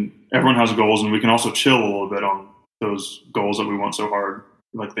 everyone has goals, and we can also chill a little bit on those goals that we want so hard,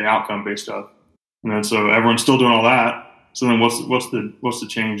 like the outcome-based stuff. And then so everyone's still doing all that. So then what's the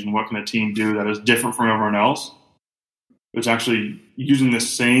change, and what can a team do that is different from everyone else? It's actually using the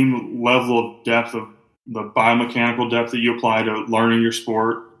same level of depth of the biomechanical depth that you apply to learning your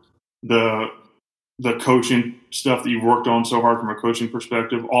sport, the coaching stuff that you've worked on so hard from a coaching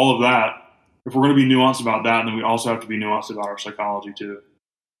perspective, all of that. If we're going to be nuanced about that, then we also have to be nuanced about our psychology too,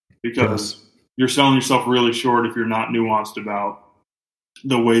 because you're selling yourself really short if you're not nuanced about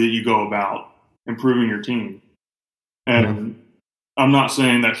the way that you go about improving your team. And I'm not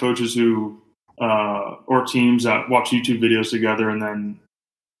saying that coaches or teams that watch YouTube videos together and then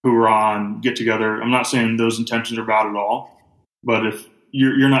hoorah and get together, I'm not saying those intentions are bad at all. But if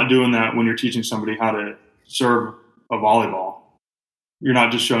you're not doing that when you're teaching somebody how to serve a volleyball, you're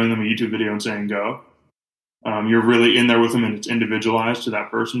not just showing them a YouTube video and saying go. You're really in there with them, and it's individualized to that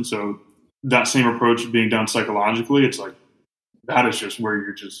person. So that same approach being done psychologically, it's like that is just where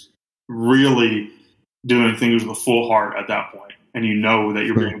you're just really doing things with a full heart at that point. And you know that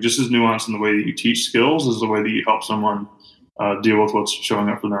you're being just as nuanced in the way that you teach skills as the way that you help someone deal with what's showing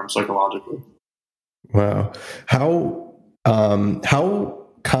up for them psychologically. Wow. How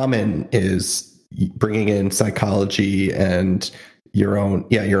common is bringing in psychology and your own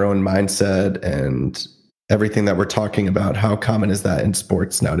mindset and everything that we're talking about? How common is that in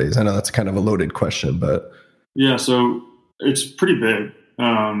sports nowadays? I know that's kind of a loaded question, but yeah, so it's pretty big.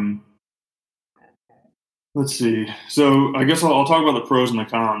 Let's see. So I guess I'll talk about the pros and the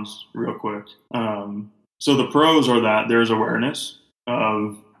cons real quick. So the pros are that there's awareness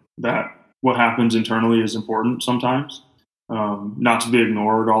of that what happens internally is important sometimes, not to be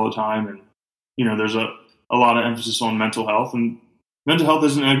ignored all the time. And, there's a lot of emphasis on mental health, and mental health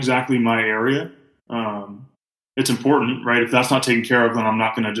isn't exactly my area. It's important, right? If that's not taken care of, then I'm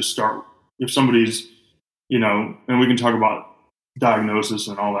not going to just start. If somebody's, and we can talk about diagnosis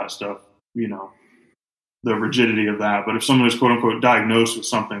and all that stuff, the rigidity of that. But if someone is quote unquote diagnosed with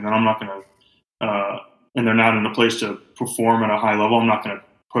something, then I'm not going to, and they're not in a place to perform at a high level, I'm not going to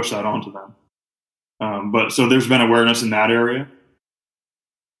push that onto them. But so there's been awareness in that area.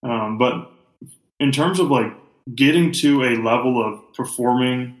 But in terms of like getting to a level of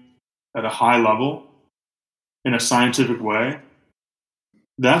performing at a high level in a scientific way,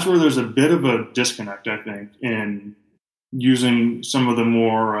 that's where there's a bit of a disconnect, I think, in using some of the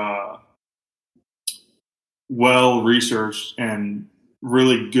more well-researched and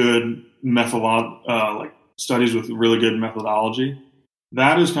really good like studies with really good methodology.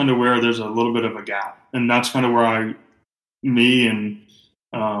 That is kind of where there's a little bit of a gap. And that's kind of where me and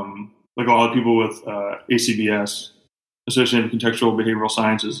like a lot of people with ACBS, Associated Contextual Behavioral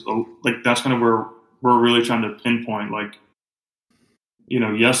Sciences, like that's kind of where we're really trying to pinpoint, like,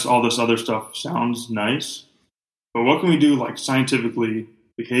 yes, all this other stuff sounds nice, but what can we do like scientifically,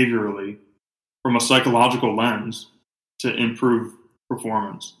 behaviorally, from a psychological lens to improve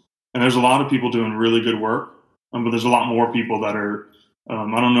performance? And there's a lot of people doing really good work, but there's a lot more people that are,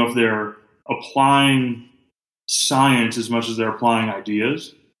 I don't know if they're applying science as much as they're applying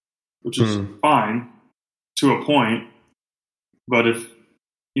ideas, which is fine to a point. But if,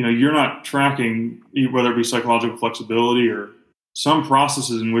 you're not tracking, whether it be psychological flexibility or some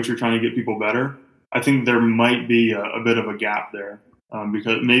processes in which you're trying to get people better, I think there might be a bit of a gap there.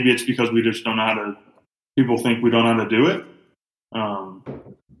 Because maybe it's because we just don't know how to, people think we don't know how to do it.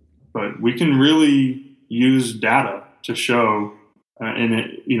 But we can really use data to show,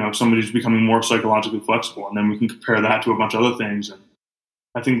 if somebody's becoming more psychologically flexible, and then we can compare that to a bunch of other things. And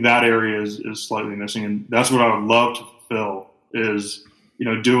I think that area is slightly missing. And that's what I would love to fulfill is,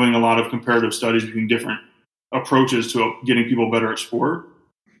 doing a lot of comparative studies between different approaches to getting people better at sport.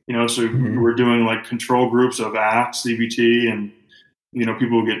 So we're doing like control groups of ACT, CBT, and,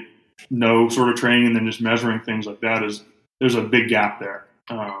 people get no sort of training and then just measuring things like that there's a big gap there.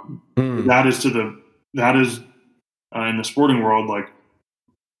 That is in the sporting world, like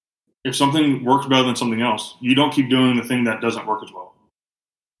if something works better than something else, you don't keep doing the thing that doesn't work as well.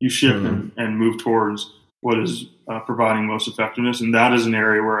 You shift and move towards what is providing most effectiveness. And that is an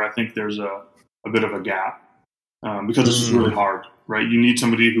area where I think there's a bit of a gap because it's just really hard, right? You need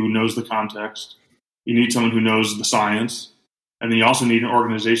somebody who knows the context. You need someone who knows the science. And then you also need an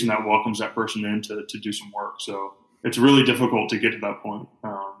organization that welcomes that person in to do some work. So it's really difficult to get to that point.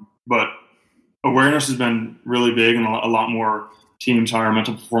 But awareness has been really big, and a lot more teams hire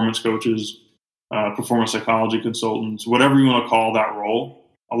mental performance coaches, performance psychology consultants, whatever you want to call that role.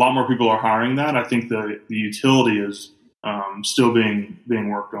 A lot more people are hiring that. I think the utility is still being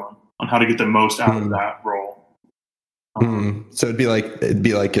worked on how to get the most out of that role. So it'd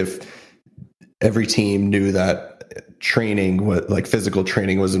be like if every team knew that training, like physical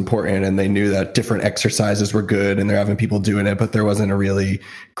training, was important, and they knew that different exercises were good, and they're having people doing it, but there wasn't a really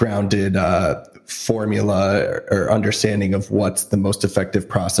grounded formula or understanding of what's the most effective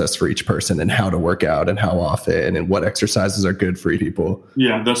process for each person and how to work out and how often and what exercises are good for people.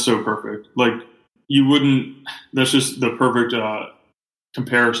 Yeah, that's so perfect. Like that's just the perfect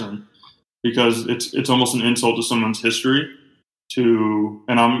comparison, because it's almost an insult to someone's history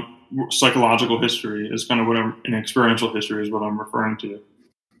psychological history is kind of an experiential history is what I'm referring to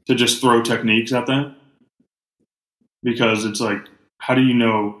just throw techniques at them, because it's like, how do you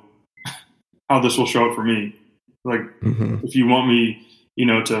know how this will show up for me? Like, if you want me,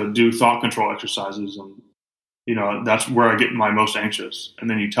 to do thought control exercises, and, that's where I get my most anxious. And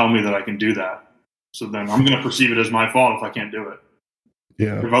then you tell me that I can do that. So then I'm going to perceive it as my fault if I can't do it.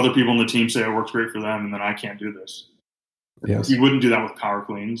 Yeah. If other people on the team say it works great for them, and then I can't do this. Yes. You wouldn't do that with power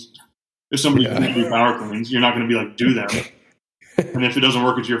cleans. If somebody can't do power cleans, you're not going to be like, do them. And if it doesn't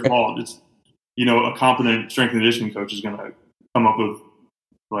work, it's your fault. It's, a competent strength and conditioning coach is going to come up with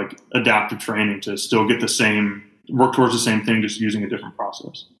like adaptive training to still get work towards the same thing, just using a different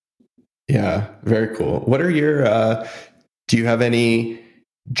process. Yeah, very cool. What are your, do you have any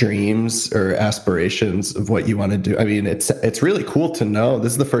dreams or aspirations of what you want to do? I mean, it's really cool to know.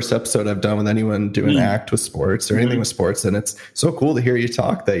 This is the first episode I've done with anyone doing ACT with sports or anything with sports. And it's so cool to hear you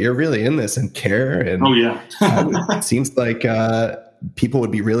talk that you're really in this and care. And oh yeah, it seems like, people would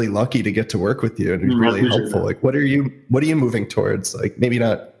be really lucky to get to work with you and be really helpful. Like, what are you moving towards? Like, maybe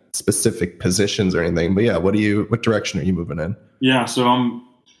not specific positions or anything, but yeah, what direction are you moving in? Yeah. So I'm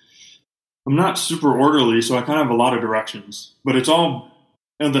not super orderly, so I kind of have a lot of directions, but it's all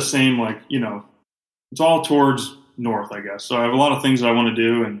the same, like, it's all towards north, I guess. So I have a lot of things that I want to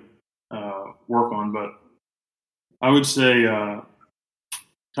do and work on, but I would say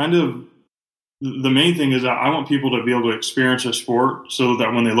kind of the main thing is that I want people to be able to experience a sport so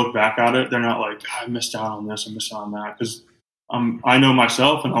that when they look back at it, they're not like, I missed out on this, I missed out on that. Because I know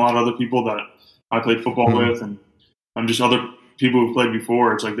myself and a lot of other people that I played football with, and just other people who've played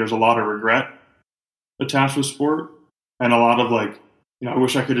before. It's like there's a lot of regret attached with sport, and a lot of like, I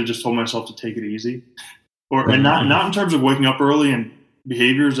wish I could have just told myself to take it easy, and not in terms of waking up early and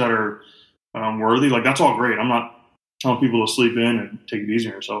behaviors that are worthy. Like, that's all great. I'm not telling people to sleep in and take it easy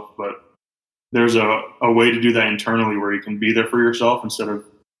on yourself, but there's a way to do that internally where you can be there for yourself instead of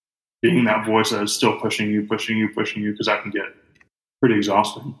being that voice that is still pushing you, because that can get pretty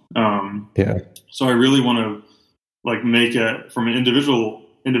exhausting. So I really want to like make it from an individual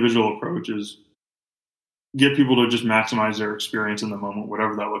approach is get people to just maximize their experience in the moment,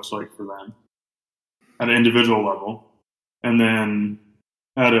 whatever that looks like for them at an individual level. And then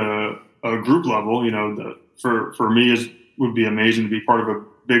at a group level, for me would be amazing to be part of a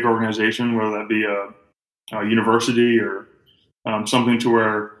big organization, whether that be a university or something to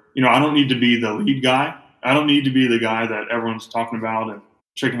where, I don't need to be the lead guy. I don't need to be the guy that everyone's talking about and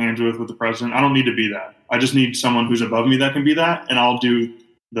shaking hands with the president. I don't need to be that. I just need someone who's above me that can be that. And I'll do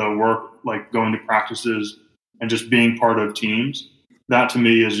the work, like going to practices and just being part of teams. That to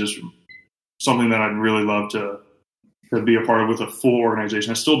me is just something that I'd really love to be a part of with a full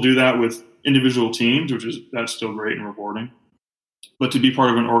organization. I still do that with individual teams, that's still great and rewarding. But to be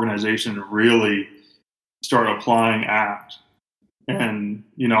part of an organization and really start applying ACT, and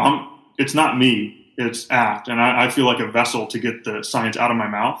it's not me, it's ACT, and I feel like a vessel to get the science out of my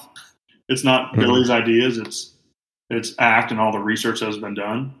mouth. It's not Billy's ideas, it's ACT and all the research that has been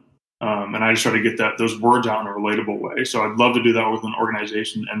done, and I just try to get those words out in a relatable way. So I'd love to do that with an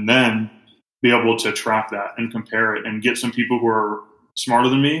organization, and then be able to track that and compare it, and get some people who are smarter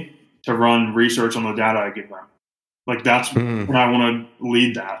than me to run research on the data I give them. Like, that's when I want to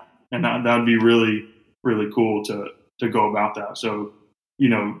lead that. And that would be really, really cool to go about that. So,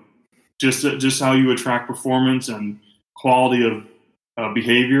 just how you attract performance and quality of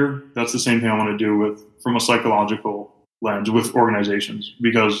behavior, that's the same thing I want to do from a psychological lens with organizations,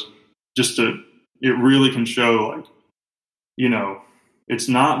 because it really can show, like, it's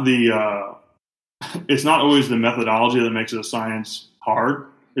not it's not always the methodology that makes a science hard.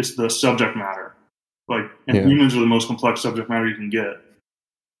 It's the subject matter. Humans are the most complex subject matter you can get,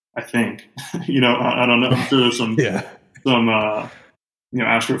 I think. I don't know. I'm sure there's some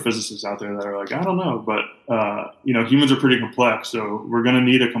astrophysicists out there that are like, I don't know, but humans are pretty complex, so we're going to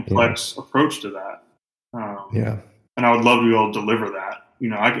need a complex approach to that. And I would love to be able to deliver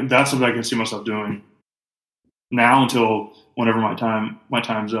that. That's something I can see myself doing now until whenever my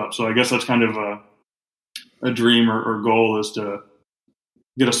time's up. So I guess that's kind of a dream or goal, is to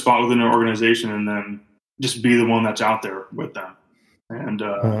get a spot within an organization and then just be the one that's out there with them, and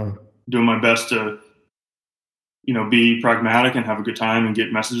doing my best to, be pragmatic and have a good time and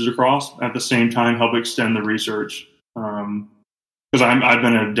get messages across. At the same time, help extend the research. Because I've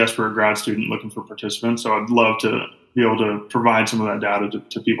been a desperate grad student looking for participants. So I'd love to be able to provide some of that data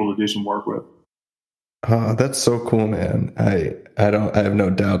to people to do some work with. That's so cool, man. I have no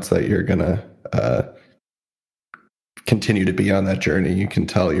doubts that you're going to, continue to be on that journey. You can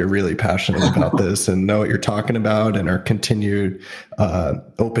tell you're really passionate about this and know what you're talking about, and are continued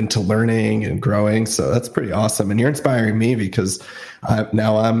open to learning and growing. So that's pretty awesome. And you're inspiring me, because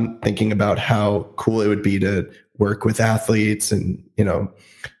now I'm thinking about how cool it would be to work with athletes. And,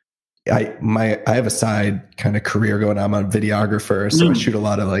 I have a side kind of career going on. I'm a videographer. So I shoot a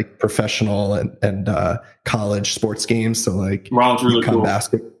lot of like professional and college sports games. So like, wow, it's really cool.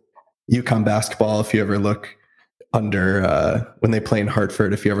 UConn basketball, if you ever look under when they play in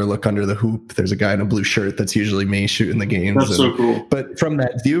Hartford. If you ever look under the hoop, there's a guy in a blue shirt that's usually me shooting the games. That's so cool. But from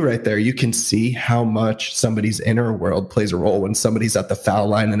that view right there, you can see how much somebody's inner world plays a role when somebody's at the foul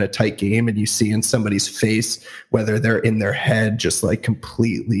line in a tight game, and you see in somebody's face, whether they're in their head just like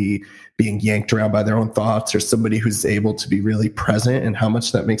completely being yanked around by their own thoughts, or somebody who's able to be really present, and how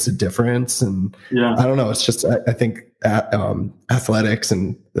much that makes a difference. And I don't know, it's just, I think athletics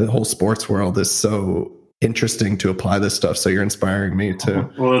and the whole sports world is so interesting to apply this stuff. So you're inspiring me to.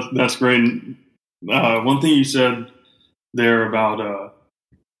 Well, that's great. One thing you said there about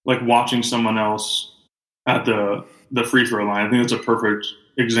like watching someone else at the free throw line, I think that's a perfect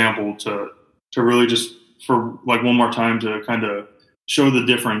example to really just, for like one more time, to kind of show the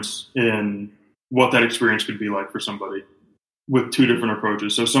difference in what that experience could be like for somebody with two different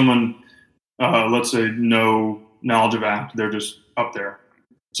approaches. So someone, let's say, no knowledge of ACT, they're just up there.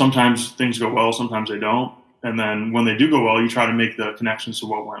 Sometimes things go well, sometimes they don't. And then when they do go well, you try to make the connections to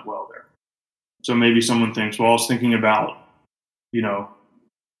what went well there. So maybe someone thinks, well, I was thinking about,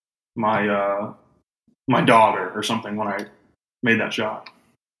 my daughter or something when I made that shot.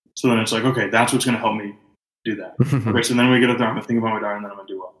 So then it's like, okay, that's what's going to help me do that. Okay, so then we get up there, I'm going to think about my daughter, and then I'm going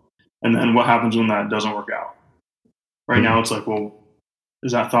to do well. And then what happens when that doesn't work out? Right now it's like, well,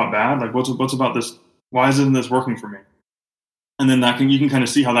 is that thought bad? Like, what's about this? Why isn't this working for me? And then you can kind of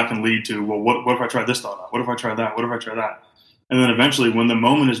see how that can lead to, well, what if I try this thought out? What if I try that? What if I try that? And then eventually, when the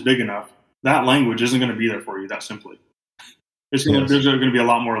moment is big enough, that language isn't going to be there for you that simply. There's going to be a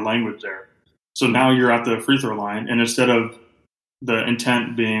lot more language there. So now you're at the free throw line, and instead of the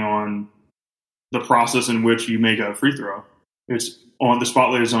intent being on the process in which you make a free throw, it's on the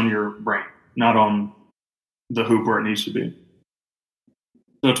spotlight is on your brain, not on the hoop where it needs to be.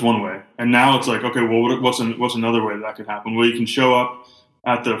 That's one way. And now it's like, okay, well, what's another way that could happen? Well, you can show up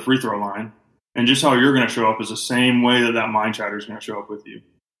at the free throw line, and just how you're going to show up is the same way that mind chatter is going to show up with you.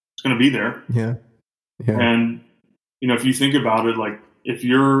 It's going to be there. Yeah. And, if you think about it, like if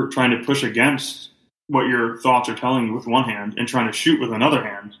you're trying to push against what your thoughts are telling you with one hand and trying to shoot with another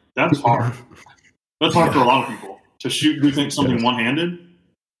hand, that's hard. That's hard for a lot of people to shoot, do think something one-handed.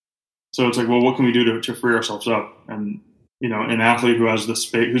 So it's like, well, what can we do to free ourselves up? And, an athlete who has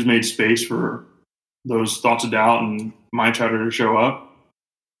who's made space for those thoughts of doubt and mind chatter to show up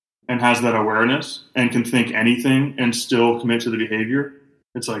and has that awareness and can think anything and still commit to the behavior,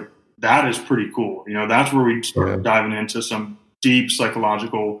 it's like, that is pretty cool. That's where we start diving into some deep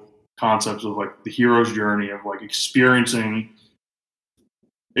psychological concepts of like the hero's journey of like experiencing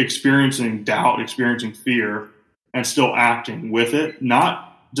doubt, experiencing fear, and still acting with it,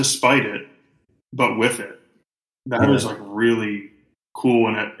 not despite it, but with it. That is like really cool.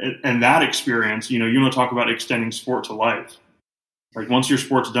 And that experience, you want to talk about extending sport to life. Like once your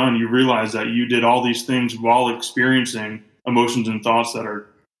sport's done, you realize that you did all these things while experiencing emotions and thoughts that are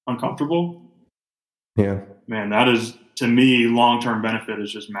uncomfortable. Yeah, man, that is, to me, long-term benefit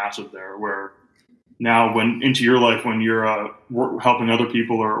is just massive there, where now when into your life, when you're helping other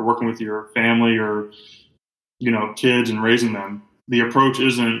people or working with your family or, kids and raising them, the approach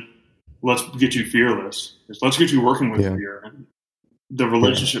isn't let's get you fearless. It's let's get you working with fear. And the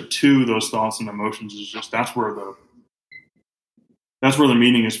relationship to those thoughts and emotions is just, that's where the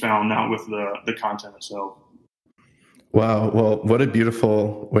meaning is found, not with the content itself. Wow. Well, what a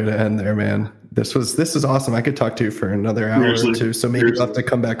beautiful way to end there, man. This was awesome. I could talk to you for another hour or two. So maybe you'll have to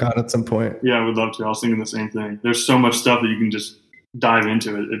come back on at some point. Yeah, I would love to. I was thinking the same thing. There's so much stuff that you can just dive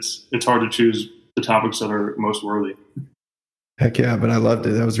into it. It's hard to choose the topics that are most worthy. Heck yeah, but I loved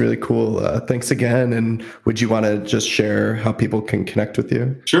it. That was really cool. Thanks again. And would you want to just share how people can connect with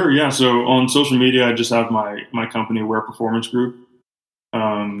you? Sure. Yeah. So on social media, I just have my company, Aware Performance Group.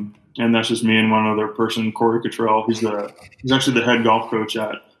 And that's just me and one other person, Corey Cottrell. He's actually the head golf coach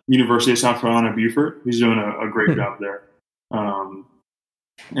at University of South Carolina, Beaufort. He's doing a great job there.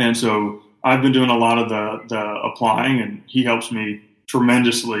 And so I've been doing a lot of the applying, and he helps me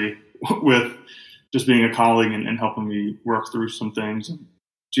tremendously with just being a colleague and helping me work through some things.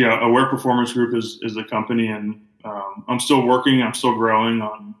 So yeah, Aware Performance Group is the company, and I'm still working. I'm still growing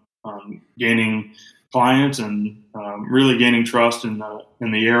on gaining clients and really gaining trust in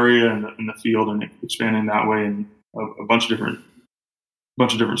the area and in the field, and expanding that way in a bunch of different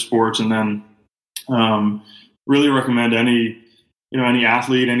sports. And then really recommend any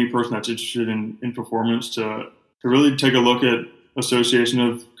athlete, any person that's interested in performance to really take a look at Association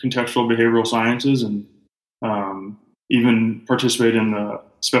of Contextual Behavioral Sciences, and even participate in the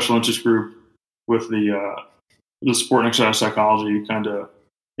special interest group with the sport and exercise psychology kind of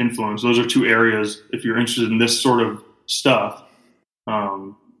influence. Those are two areas, if you're interested in this sort of stuff,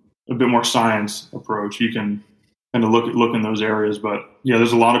 a bit more science approach, you can kind of look in those areas. But yeah,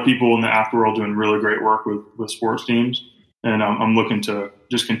 there's a lot of people in the ath world doing really great work with sports teams, and I'm looking to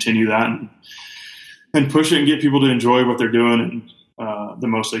just continue that and push it and get people to enjoy what they're doing and the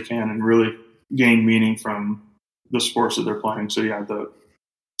most they can, and really gain meaning from the sports that they're playing. So yeah, to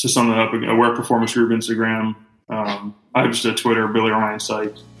sum that up, Aware Performance Group Instagram. I have just a Twitter, Billy Ryan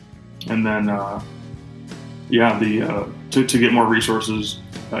Psych, and then to get more resources,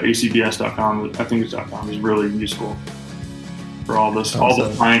 acbs.com. I think it's .com is really useful for all this, all the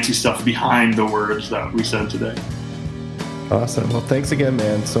sciencey stuff behind the words that we said today. Awesome. Well, thanks again,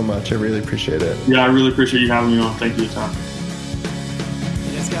 man, so much. I really appreciate it. Yeah, I really appreciate you having me on. Thank you, Tom.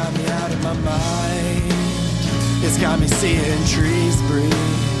 It's got me out of my mind. It's got me seeing trees breathe.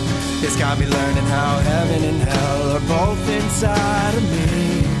 It's got me learning how heaven and hell are both inside of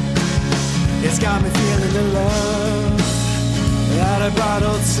me. It's got me feeling the love that I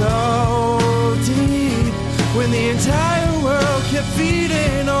bottled so deep when the entire world kept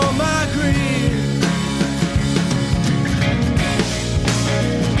feeding on my greed.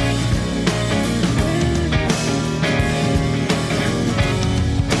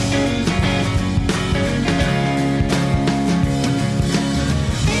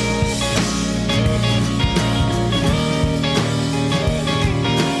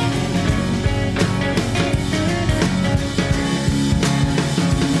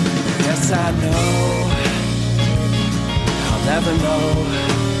 I know I'll never know,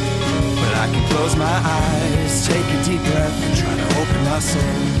 but I can close my eyes, take a deep breath and try to open my soul.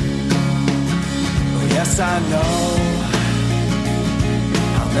 Oh yes, I know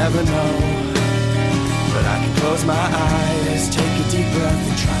I'll never know, but I can close my eyes, take a deep breath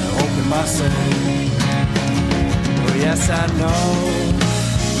and try to open my soul. Oh yes, I know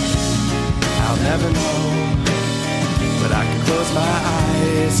I'll never know, but I can close my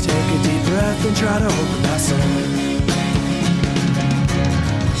eyes, take a deep breath and try to open my soul.